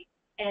capacity.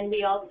 And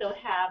we also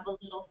have a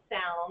little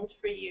sound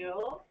for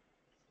you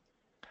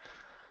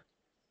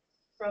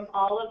from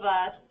all of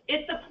us.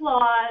 It's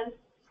applause.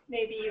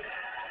 Maybe you.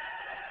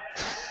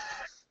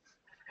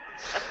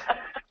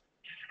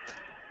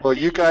 Well,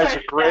 you guys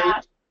are great.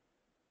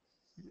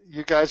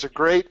 You guys are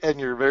great, and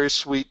you're very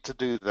sweet to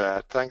do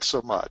that. Thanks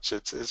so much.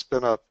 It's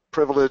been a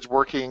privilege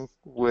working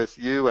with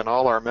you and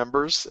all our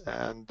members,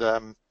 and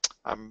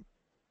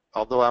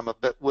although I'm a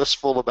bit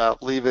wistful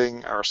about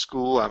leaving our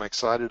school, I'm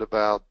excited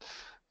about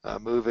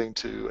moving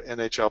to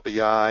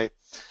NHLBI,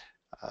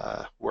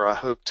 where I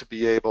hope to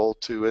be able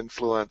to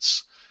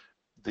influence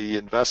the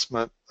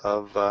investment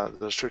of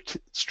the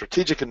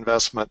strategic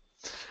investment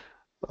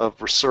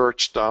of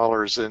research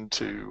dollars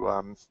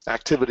into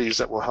activities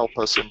that will help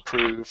us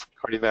improve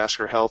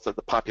cardiovascular health at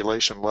the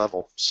population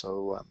level.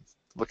 So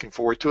looking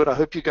forward to it. I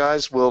hope you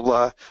guys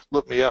will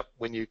look me up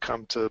when you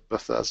come to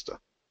Bethesda.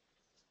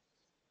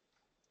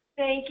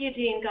 Thank you,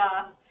 Dean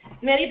Goff.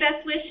 Many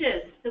best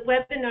wishes. The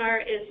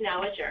webinar is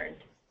now adjourned.